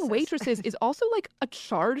waitresses is also like a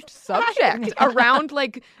charged subject around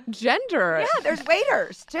like gender. Yeah, there's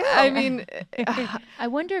waiters too. I mean, I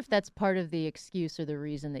wonder if that's part of the excuse or the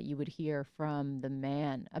reason that you would hear from the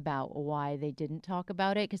man about why they didn't talk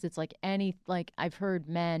about it. Because it's like I've heard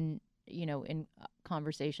men, in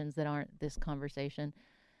conversations that aren't this conversation,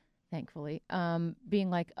 thankfully, being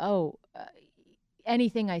like,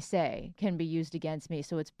 anything I say can be used against me,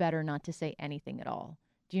 so it's better not to say anything at all.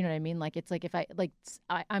 Do you know what I mean? Like, it's like if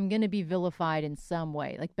I'm going to be vilified in some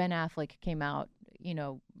way. Like Ben Affleck came out,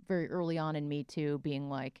 very early on in Me Too, being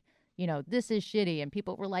like, this is shitty. And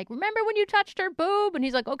people were like, remember when you touched her boob? And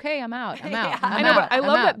he's like, okay, I'm out. I know, but I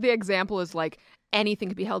love that the example is like, anything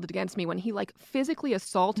could be held against me when he like physically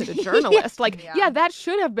assaulted a journalist. That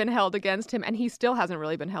should have been held against him, and he still hasn't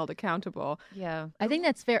really been held accountable. Yeah. I think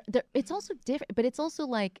that's fair. It's also different, but it's also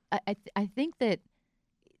like, I think that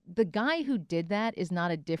the guy who did that is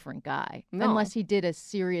not a different guy unless he did a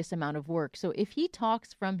serious amount of work. So if he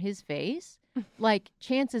talks from his face, like,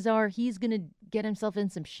 chances are he's going to get himself in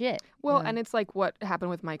some shit. Well, and it's like what happened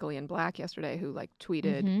with Michael Ian Black yesterday, who like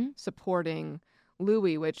tweeted supporting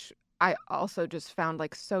Louis, which I also just found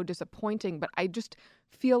like so disappointing. But I just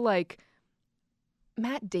feel like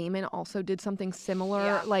Matt Damon also did something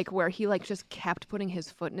similar, like where he like just kept putting his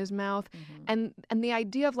foot in his mouth. And the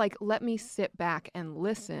idea of like, let me sit back and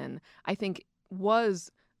listen, I think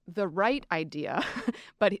was the right idea.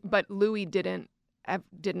 but Louis didn't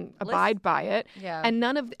abide by it. Yeah. And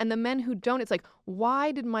the men who don't, it's like,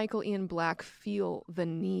 why did Michael Ian Black feel the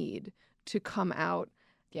need to come out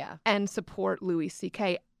and support Louis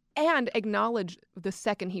C.K. and acknowledge the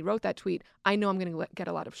second he wrote that tweet, I know I'm going to get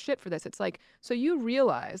a lot of shit for this. It's like, so you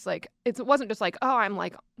realize, like, it wasn't just like, oh, I'm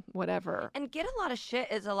like, whatever. And get a lot of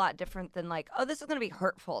shit is a lot different than like, oh, this is going to be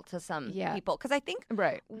hurtful to some people. Because I think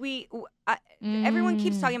everyone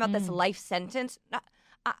keeps talking about this life sentence.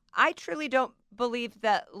 I truly don't believe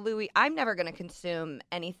that Louis, I'm never going to consume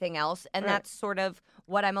anything else. And that's sort of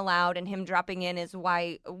what I'm allowed. And him dropping in is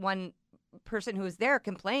why one person who was there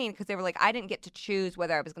complained, because they were like, I didn't get to choose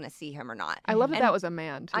whether I was going to see him or not. I love that was a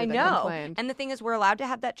man, too. I know. And the thing is, we're allowed to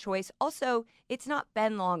have that choice. Also, it's not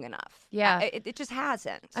been long enough. Yeah. It just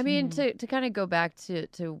hasn't. I mean, to kind of go back to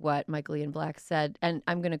what Michael Ian Black said, and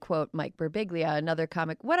I'm going to quote Mike Birbiglia, another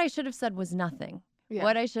comic, what I should have said was nothing. Yeah.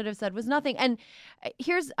 What I should have said was nothing. And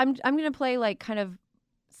here's, I'm going to play like kind of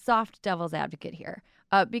soft devil's advocate here,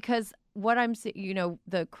 because what I'm seeing,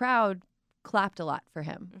 the crowd clapped a lot for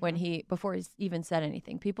him before he even said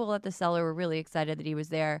anything. People at the cellar were really excited that he was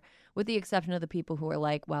there, with the exception of the people who were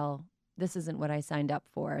like, well, this isn't what I signed up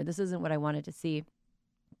for. This isn't what I wanted to see.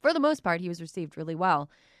 For the most part, he was received really well.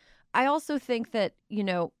 I also think that,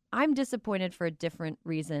 I'm disappointed for a different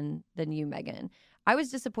reason than you, Megan. I was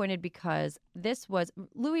disappointed because this was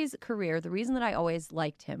Louis' career. The reason that I always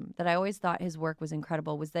liked him, that I always thought his work was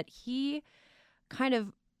incredible, was that he kind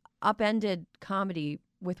of upended comedy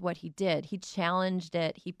with what he did. He challenged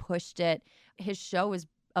it. He pushed it. His show was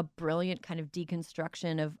a brilliant kind of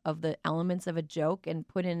deconstruction of the elements of a joke and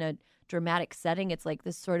put in a dramatic setting. It's like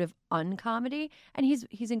this sort of uncomedy, and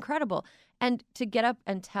he's incredible. And to get up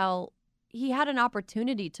and tell, he had an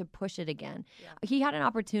opportunity to push it again. Yeah. He had an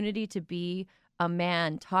opportunity to be a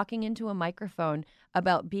man talking into a microphone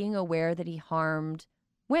about being aware that he harmed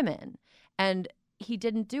women. And he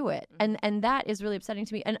didn't do it. And that is really upsetting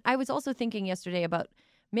to me. And I was also thinking yesterday about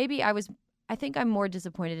I think I'm more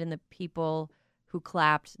disappointed in the people who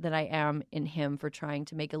clapped than I am in him for trying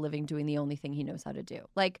to make a living doing the only thing he knows how to do.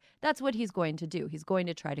 Like, that's what he's going to do. He's going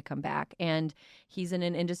to try to come back, and he's in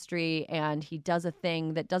an industry and he does a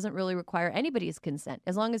thing that doesn't really require anybody's consent.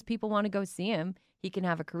 As long as people want to go see him, he can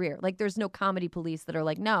have a career. Like, there's no comedy police that are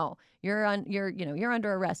like, no, you're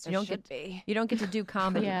under arrest. You don't get to do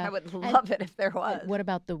comedy. I would love it if there was. What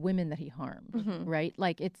about the women that he harmed, right?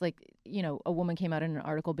 Like, it's like, a woman came out in an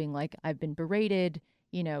article being like, I've been berated,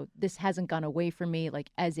 this hasn't gone away from me,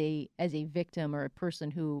 like as a victim or a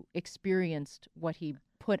person who experienced what he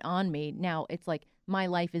put on me. Now it's like my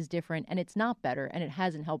life is different and it's not better and it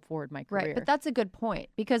hasn't helped forward my career. Right, but that's a good point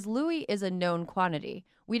because Louis is a known quantity.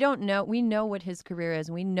 We know what his career is,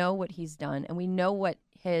 and we know what he's done, and we know what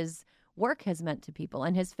his work has meant to people,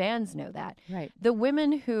 and his fans know that. Right. The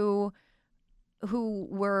women who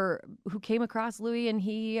came across Louis and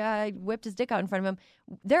he whipped his dick out in front of him,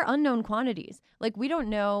 they're unknown quantities. Like, we don't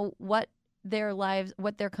know what their lives,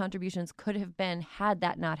 what their contributions could have been had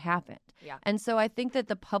that not happened. Yeah. And so I think that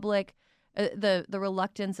the public, the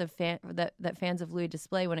reluctance of that fans of Louis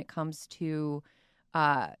display when it comes to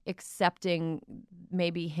accepting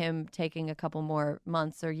maybe him taking a couple more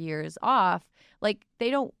months or years off, like, they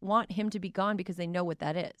don't want him to be gone because they know what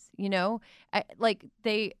that is,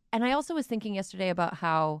 and I also was thinking yesterday about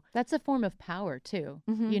how that's a form of power too,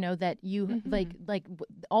 that you like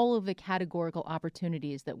all of the categorical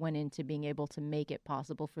opportunities that went into being able to make it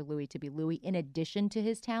possible for Louis to be Louis in addition to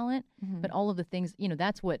his talent, but all of the things,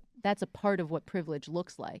 that's a part of what privilege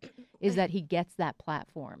looks like, is that he gets that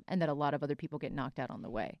platform and that a lot of other people get knocked out on the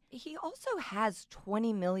way. He also has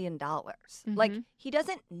 $20 million. Like, he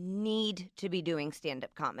doesn't need to be doing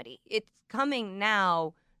stand-up comedy. It's coming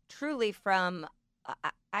now truly from,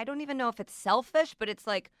 I don't even know if it's selfish, but it's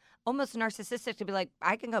like almost narcissistic to be like,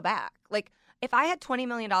 I can go back. Like, if I had $20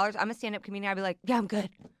 million, I'm a stand-up comedian, I'd be like, yeah, I'm good.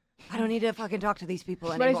 I don't need to fucking talk to these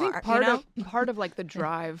people anymore. But I think part of like the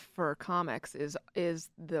drive for comics is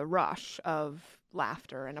the rush of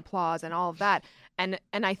laughter and applause and all of that. And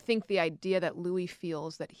I think the idea that Louis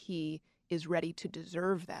feels that he is ready to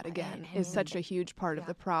deserve that again is such a huge part of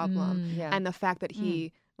the problem. And the fact that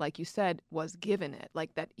he, like you said, was given it,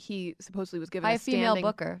 like that he supposedly was given by a a female standing...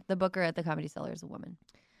 booker. The booker at the Comedy Cellar is a woman.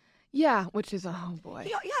 Yeah, which is, oh boy.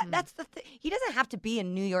 That's the thing. He doesn't have to be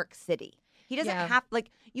in New York City. He doesn't have,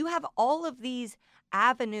 you have all of these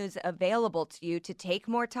avenues available to you to take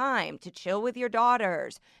more time, to chill with your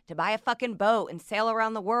daughters, to buy a fucking boat and sail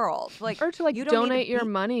around the world. Like, or to you don't donate need to your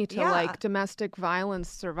money to like domestic violence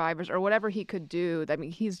survivors or whatever he could do. I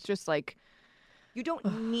mean, he's just like... You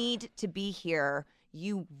don't need to be here.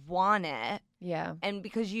 You want it. Yeah. And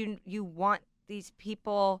because you want these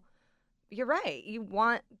people, you're right. You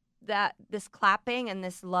want this clapping and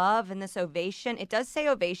this love and this ovation. It does say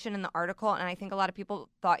ovation in the article, and I think a lot of people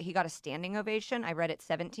thought he got a standing ovation. I read it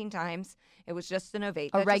 17 times. It was just an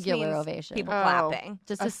ovation. A regular ovation. People clapping.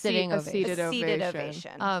 Just a sitting ovation. A seated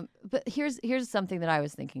ovation. But here's something that I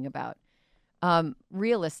was thinking about.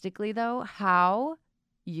 Realistically, though, how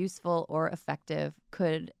useful or effective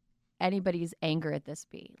could anybody's anger at this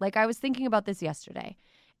be? Like, I was thinking about this yesterday.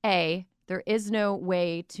 There is no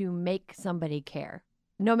way to make somebody care.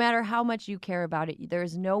 No matter how much you care about it, there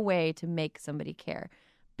is no way to make somebody care.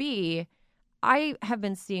 B, I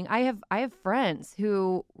have friends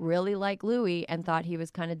who really like Louis and thought he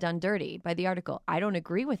was kind of done dirty by the article. I don't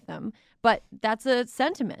agree with them, but that's a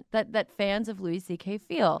sentiment that fans of Louis C.K.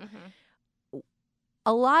 feel.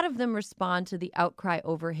 A lot of them respond to the outcry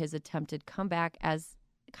over his attempted comeback as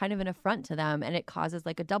kind of an affront to them, and it causes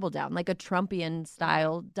like a double down, like a Trumpian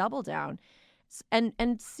style double down.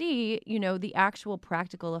 And see, the actual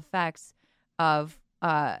practical effects of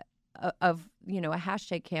a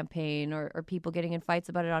hashtag campaign or people getting in fights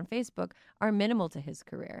about it on Facebook are minimal to his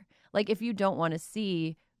career. Like, if you don't want to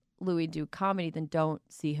see Louis do comedy, then don't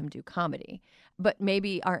see him do comedy. But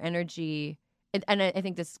maybe our energy, and I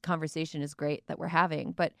think this conversation is great that we're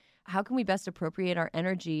having, but how can we best appropriate our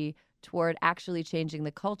energy toward actually changing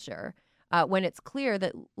the culture? When it's clear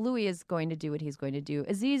that Louis is going to do what he's going to do,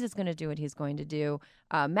 Aziz is going to do what he's going to do,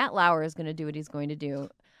 Matt Lauer is going to do what he's going to do.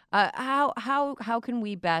 How can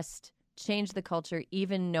we best change the culture,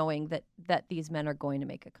 even knowing that these men are going to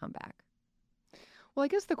make a comeback? Well, I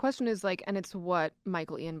guess the question is like, and it's what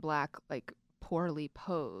Michael Ian Black like poorly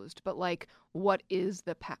posed, but like, what is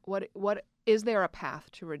the what is there a path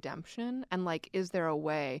to redemption, and like, is there a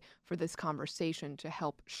way for this conversation to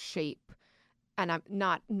help shape? And I'm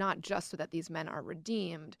not just so that these men are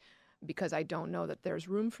redeemed, because I don't know that there's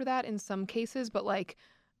room for that in some cases, but like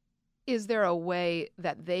is there a way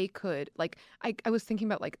that they could, like, I was thinking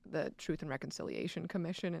about like the Truth and Reconciliation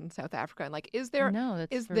Commission in South Africa, and like, is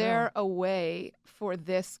there a way for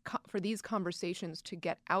these conversations to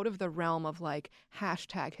get out of the realm of like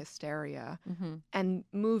hashtag hysteria and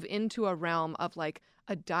move into a realm of like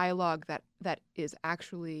a dialogue that is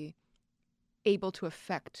actually able to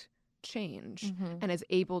affect change and is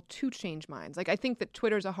able to change minds? Like, I think that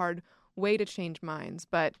Twitter's a hard way to change minds,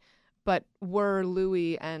 but were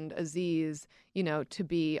Louis and Aziz, to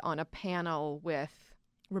be on a panel with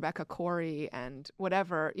Rebecca Corey and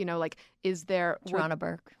whatever, like, is there Tarana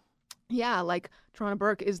Burke? Yeah, like Tarana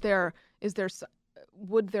Burke.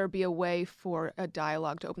 Would there be a way for a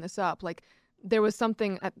dialogue to open this up? Like, there was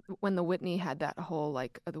something when the Whitney had that whole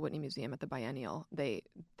the Whitney Museum at the Biennial.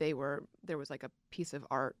 There was like a piece of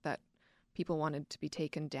art that people wanted to be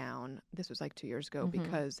taken down. This was like 2 years ago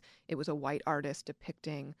because it was a white artist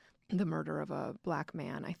depicting the murder of a black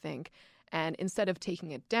man, I think. And instead of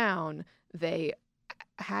taking it down, they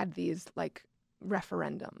had these like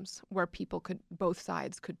referendums where both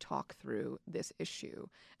sides could talk through this issue.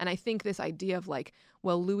 And I think this idea of like,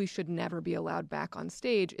 well, Louis should never be allowed back on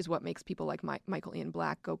stage is what makes people like Michael Ian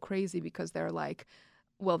Black go crazy, because they're like,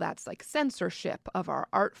 well, that's like censorship of our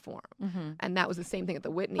art form. And that was the same thing at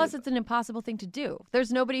the Whitney. Plus, it's an impossible thing to do.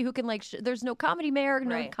 There's nobody who can there's no comedy mayor,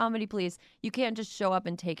 no Right. comedy police. You can't just show up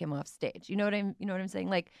and take him off stage. You know what I'm saying?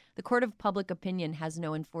 Like, the court of public opinion has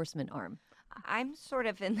no enforcement arm. I'm sort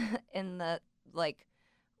of in the like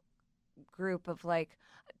group of like,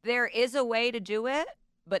 there is a way to do it,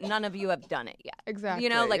 but none of you have done it yet. Exactly.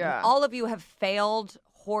 Yeah. All of you have failed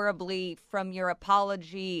horribly from your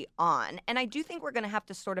apology on. And I do think we're going to have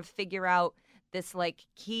to sort of figure out this like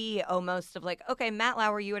key almost of like, okay, Matt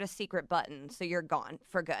Lauer, you had a secret button, so you're gone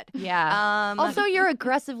for good. Yeah. Also, you're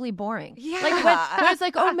aggressively boring. Yeah. Like when it's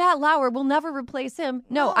like, oh, Matt Lauer, we'll never replace him.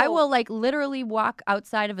 No, I will like literally walk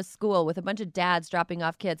outside of a school with a bunch of dads dropping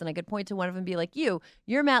off kids, and I could point to one of them and be like,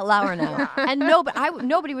 you're Matt Lauer now. And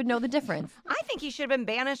nobody would know the difference. I think he should have been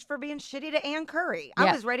banished for being shitty to Ann Curry. Yeah.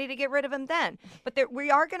 I was ready to get rid of him then. But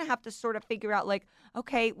we are going to have to sort of figure out like,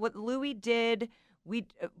 okay, what Louis did,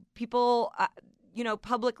 people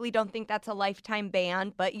publicly don't think that's a lifetime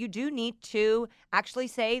ban, but you do need to actually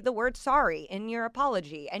say the word sorry in your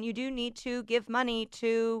apology, and you do need to give money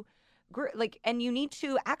to and you need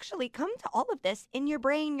to actually come to all of this in your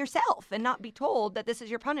brain yourself and not be told that this is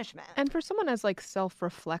your punishment. And for someone as like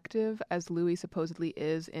self-reflective as Louis supposedly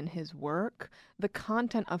is in his work, the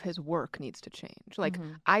content of his work needs to change. Like,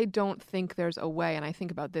 I don't think there's a way, and I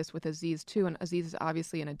think about this with Aziz too, and Aziz is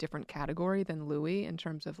obviously in a different category than Louis in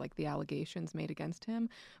terms of like the allegations made against him,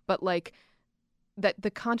 but like that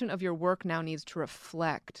the content of your work now needs to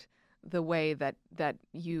reflect the way that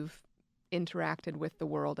you've interacted with the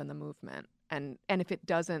world and the movement. And if it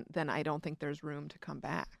doesn't, then I don't think there's room to come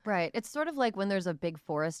back. Right. It's sort of like when there's a big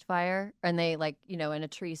forest fire and they and a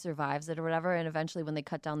tree survives it or whatever. And eventually when they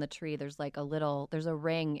cut down the tree, there's like there's a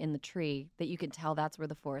ring in the tree that you can tell that's where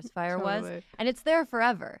the forest fire was. And it's there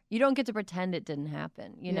forever. You don't get to pretend it didn't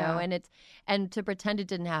happen, know? And to pretend it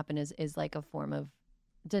didn't happen is like a form of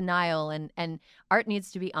denial, and art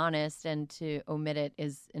needs to be honest, and to omit it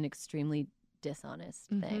is an extremely dishonest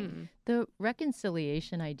thing. The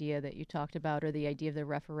reconciliation idea that you talked about, or the idea of the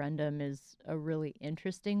referendum, is a really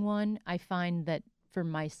interesting one. I find that for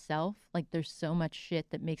myself, like, there's so much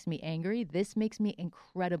shit that makes me angry. This makes me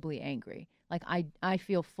incredibly angry. Like, I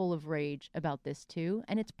feel full of rage about this too.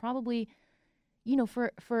 And it's probably,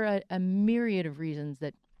 for a myriad of reasons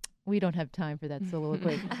that we don't have time for that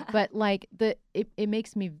soliloquy. But like it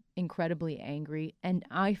makes me incredibly angry, and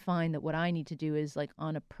I find that what I need to do is, like,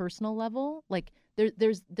 on a personal level, like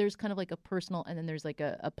there's kind of like a personal, and then there's like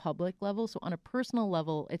a public level. So on a personal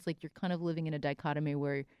level, it's like you're kind of living in a dichotomy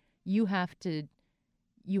where you have to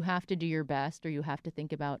do your best, or you have to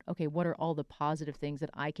think about, okay, what are all the positive things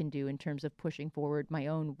that I can do in terms of pushing forward my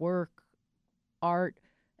own work, art,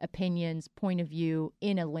 opinions, point of view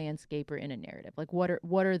in a landscape or in a narrative. Like, what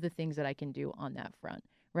are the things that I can do on that front,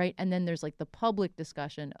 right? And then there's like the public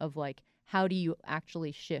discussion of like, how do you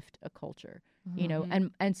actually shift a culture,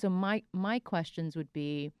 And so my questions would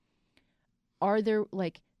be, are there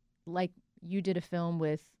like you did a film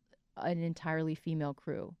with an entirely female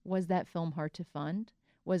crew. Was that film hard to fund?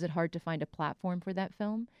 Was it hard to find a platform for that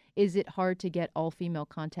film? Is it hard to get all female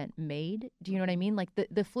content made? Do you know what I mean? Like,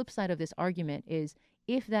 the flip side of this argument is,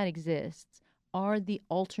 if that exists, are the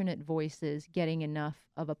alternate voices getting enough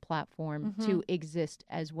of a platform to exist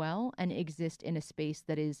as well, and exist in a space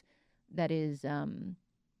that is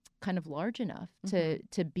kind of large enough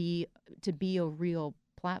to be a real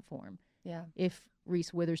platform? if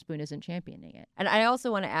Reese Witherspoon isn't championing it. And I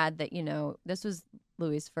also want to add that, this was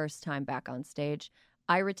Louis' first time back on stage.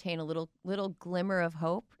 I retain a little glimmer of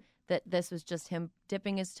hope that this was just him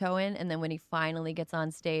dipping his toe in, and then when he finally gets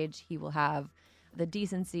on stage, he will have the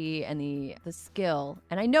decency and the skill.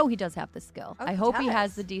 And I know he does have the skill. I hope he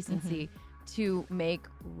has the decency to make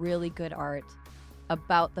really good art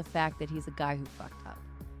about the fact that he's a guy who fucked up.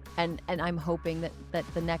 And I'm hoping that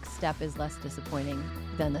the next step is less disappointing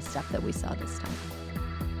than the step that we saw this time.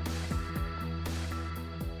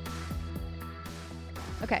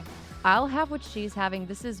 Okay, I'll have what she's having.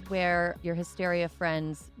 This is where your hysteria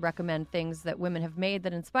friends recommend things that women have made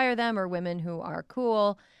that inspire them, or women who are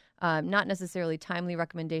cool. Not necessarily timely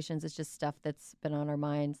recommendations. It's just stuff that's been on our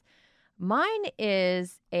minds. Mine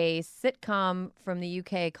is a sitcom from the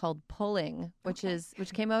UK called Pulling, which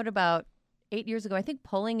came out about 8 years ago. I think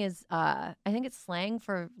pulling is I think it's slang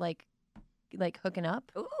for like hooking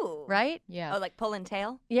up. Ooh. Right? Yeah. Oh, like pull and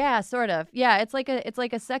tail? Yeah, sort of. Yeah, it's like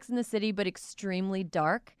a Sex in the City but extremely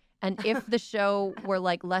dark. And if the show were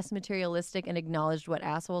like less materialistic and acknowledged what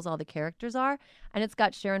assholes all the characters are, and it's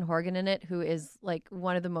got Sharon Horgan in it, who is like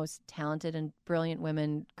one of the most talented and brilliant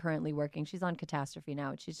women currently working. She's on Catastrophe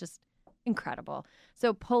now, and she's just incredible.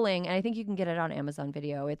 So Pulling, and I think you can get it on Amazon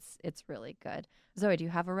Video. It's really good. Zoe, do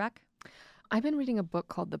you have a rec? I've been reading a book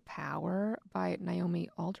called The Power by Naomi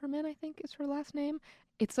Alderman, I think is her last name.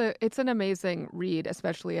 It's an amazing read,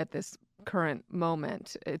 especially at this current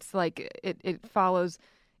moment. It's like it follows.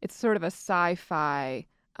 It's sort of a sci-fi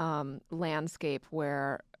landscape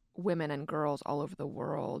where women and girls all over the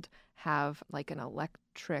world have like an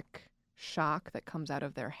electric shock that comes out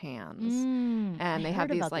of their hands, and they have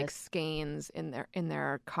these like skeins in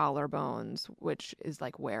their collarbones, which is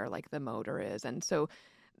like where like the motor is, and so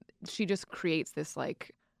she just creates this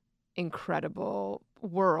like incredible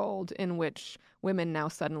world in which women now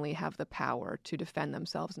suddenly have the power to defend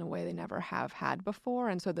themselves in a way they never have had before.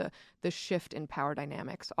 And so the shift in power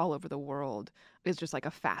dynamics all over the world is just like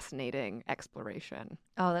a fascinating exploration.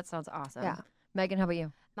 Oh, that sounds awesome. Yeah. Megan, how about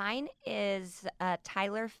you? Mine is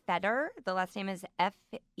Tyler Feder. The last name is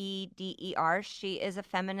Feder. She is a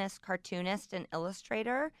feminist cartoonist and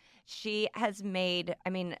illustrator. She has made,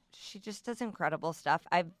 she just does incredible stuff.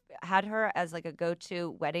 I've had her as like a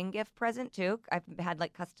go-to wedding gift present too. I've had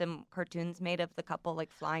like custom cartoons made of the couple like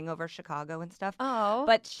flying over Chicago and stuff. Oh.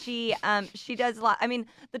 But she does a lot.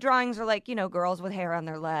 The drawings are like, girls with hair on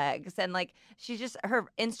their legs. And like, her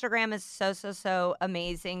Instagram is so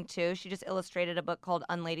amazing too. She just illustrated a book called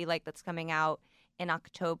Unladylike that's coming out in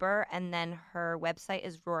October. And then her website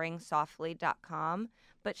is roaringsoftly.com.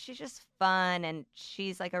 But she's just fun, and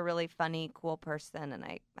she's like a really funny, cool person, and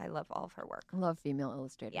I love all of her work. I love female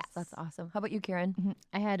illustrators. Yes. That's awesome. How about you, Kiran? Mm-hmm.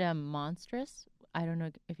 I had Monstrous. I don't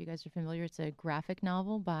know if you guys are familiar. It's a graphic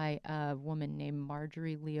novel by a woman named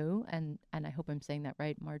Marjorie Liu, and I hope I'm saying that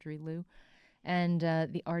right, Marjorie Liu. And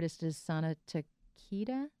the artist is Sana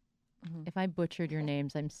Takeda. Mm-hmm. If I butchered your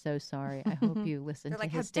names, I'm so sorry. I hope you listen They're to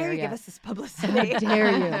like, Hysteria. how dare you give us this publicity? How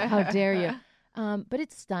dare you? How dare you? But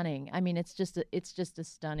it's stunning. It's just a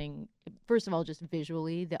stunning. First of all, just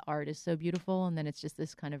visually, the art is so beautiful, and then it's just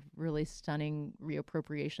this kind of really stunning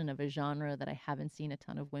reappropriation of a genre that I haven't seen a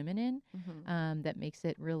ton of women in. Mm-hmm. That makes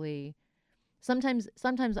it really. Sometimes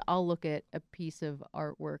I'll look at a piece of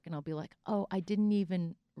artwork and I'll be like, oh, I didn't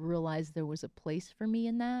even realize there was a place for me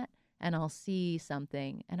in that. And I'll see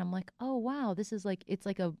something, and I'm like, oh wow, this is like it's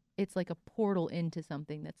like a portal into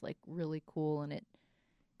something that's like really cool, and it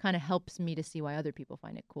kind of helps me to see why other people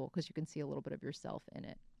find it cool, because you can see a little bit of yourself in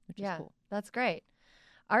it, which is cool. That's great.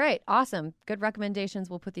 All right, awesome. Good recommendations.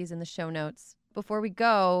 We'll put these in the show notes. Before we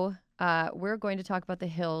go, we're going to talk about the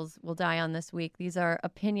hills we'll die on this week. These are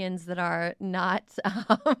opinions that are not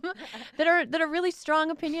that are really strong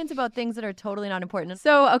opinions about things that are totally not important.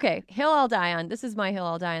 So, okay, hill I'll die on. This is my hill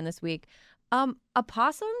I'll die on this week.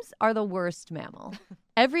 Opossums are the worst mammal.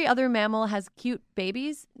 Every other mammal has cute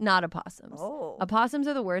babies, not opossums. Oh. Opossums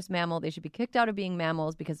are the worst mammal. They should be kicked out of being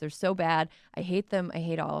mammals because they're so bad. I hate them. I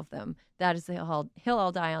hate all of them. That is the hill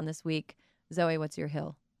I'll die on this week. Zoe, what's your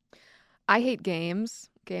hill? I hate games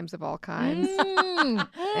of all kinds.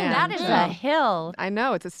 That is a hill. I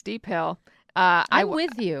know, it's a steep hill. I'm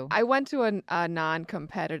with you. I went to a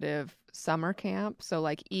non-competitive summer camp, so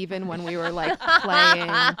like even when we were like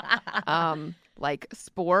playing like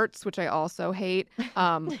sports, which I also hate,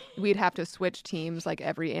 we'd have to switch teams like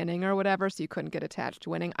every inning or whatever, so you couldn't get attached to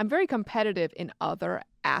winning. I'm very competitive in other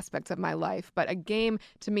aspects of my life, but a game,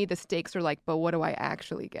 to me, the stakes are like, but what do I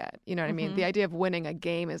actually get? You know what I mean? The idea of winning a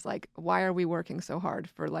game is like, why are we working so hard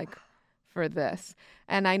for like for this.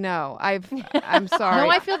 And I know I'm sorry. No,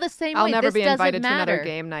 I feel the same I'll way. never This be invited doesn't to another matter.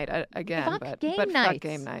 game night again. Fuck game but nights. fuck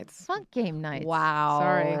game nights. Fuck game nights. Wow.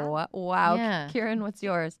 Sorry. Wow. Yeah. Kieran, what's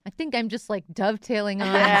yours? I think I'm just like dovetailing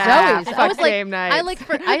on Yeah, Zoe's. fuck I was like, game nights.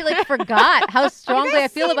 I forgot how strongly I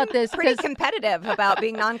feel about this. Pretty 'cause- competitive about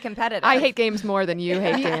being non-competitive. I hate games more than you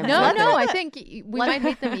hate games. No, I think we might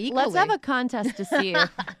hate them equally. Let's have a contest to see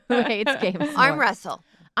who hates games Arm more. wrestle.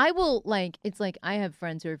 I will it's like I have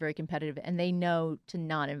friends who are very competitive and they know to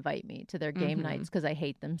not invite me to their game nights because I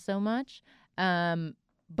hate them so much.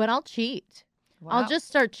 But I'll cheat. I'll just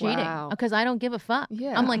start cheating because I don't give a fuck.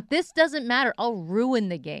 Yeah. I'm like, this doesn't matter. I'll ruin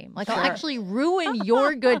the game. Like, I'll actually ruin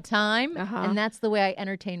your good time. And that's the way I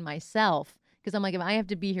entertain myself. Because I'm like, if I have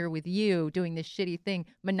to be here with you doing this shitty thing,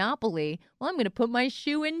 Monopoly, well, I'm going to put my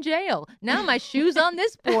shoe in jail. Now my shoe's on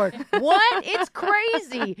this board. What? It's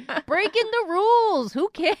crazy. Breaking the rules. Who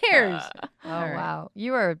cares? Wow.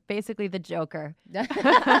 You are basically the Joker.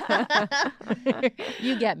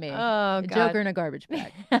 You get me. Oh, A God. Joker in a garbage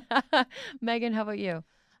bag. Megan, how about you?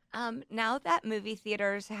 Now that movie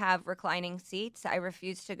theaters have reclining seats, I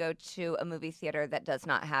refuse to go to a movie theater that does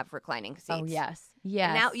not have reclining seats. Oh, yes.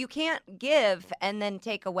 Yes. Now you can't give and then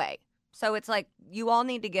take away. So it's like, you all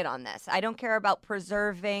need to get on this. I don't care about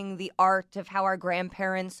preserving the art of how our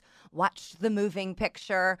grandparents watched the moving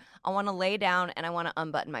picture. I want to lay down and I want to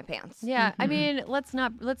unbutton my pants. Yeah, I mean, let's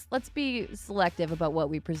be selective about what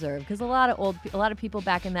we preserve because a lot of people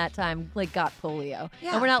back in that time like got polio.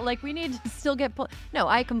 Yeah. And we're not like we need to still get polio. No,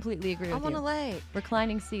 I completely agree with you. I want to lay.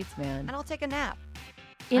 Reclining seats, man. And I'll take a nap.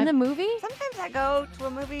 In the movie? Sometimes I go to a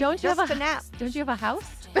movie Don't you just have a to nap. Don't you have a house?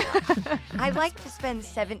 I like to spend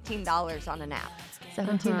 $17 on a nap.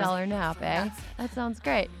 $17 nap, eh? That sounds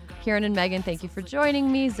great. Kieran and Megan, thank you for joining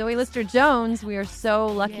me. Zoe Lister Jones, we are so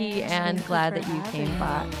lucky and glad that you came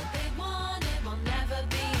by.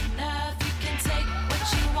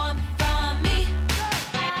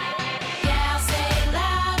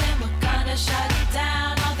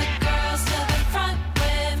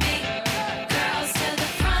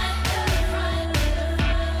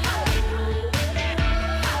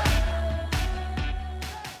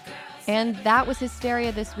 And that was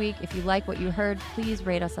Hysteria this week. If you like what you heard, please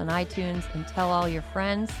rate us on iTunes and tell all your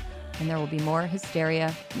friends. And there will be more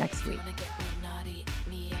Hysteria next week.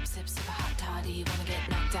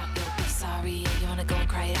 You wanna go and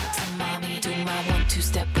cry out to mommy? Do my 1-2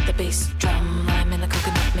 step with the bass drum. Lime and the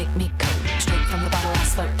coconut make me go straight from the bottle. I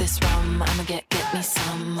slurp this rum. I'ma get me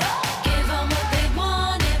some. Give them what they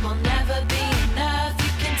want. It will never be enough.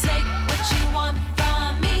 You can take what you want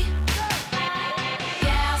from me.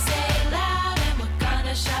 Yeah, I'll say it loud and we're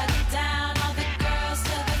gonna shut it down. All the girls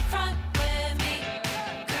to the front with me.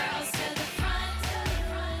 Girls to the front, to the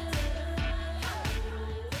front, to the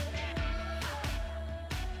front.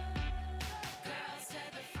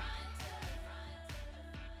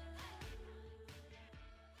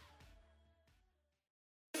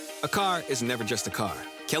 A car is never just a car.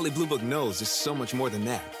 Kelley Blue Book knows it's so much more than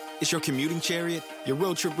that. It's your commuting chariot, your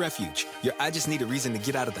road trip refuge, your I just need a reason to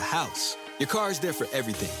get out of the house. Your car is there for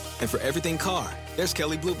everything. And for everything car, there's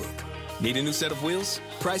Kelley Blue Book. Need a new set of wheels?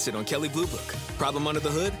 Price it on Kelley Blue Book. Problem under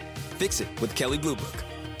the hood? Fix it with Kelley Blue Book.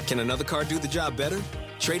 Can another car do the job better?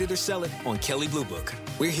 Trade it or sell it on Kelley Blue Book.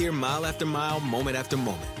 We're here mile after mile, moment after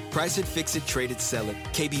moment. Price it, fix it, trade it, sell it.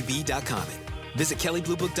 KBB.com it. Visit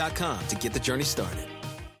KelleyBlueBook.com to get the journey started.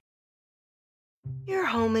 Your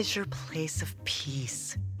home is your place of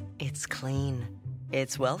peace. It's clean.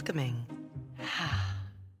 It's welcoming.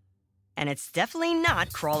 And it's definitely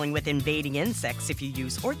not crawling with invading insects if you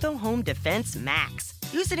use Ortho Home Defense Max.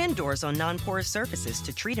 Use it indoors on non-porous surfaces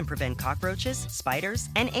to treat and prevent cockroaches, spiders,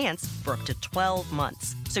 and ants for up to 12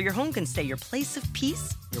 months. So your home can stay your place of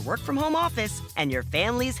peace, your work-from-home office, and your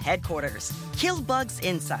family's headquarters. Kill bugs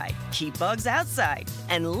inside, keep bugs outside,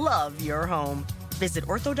 and love your home. Visit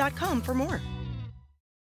ortho.com for more.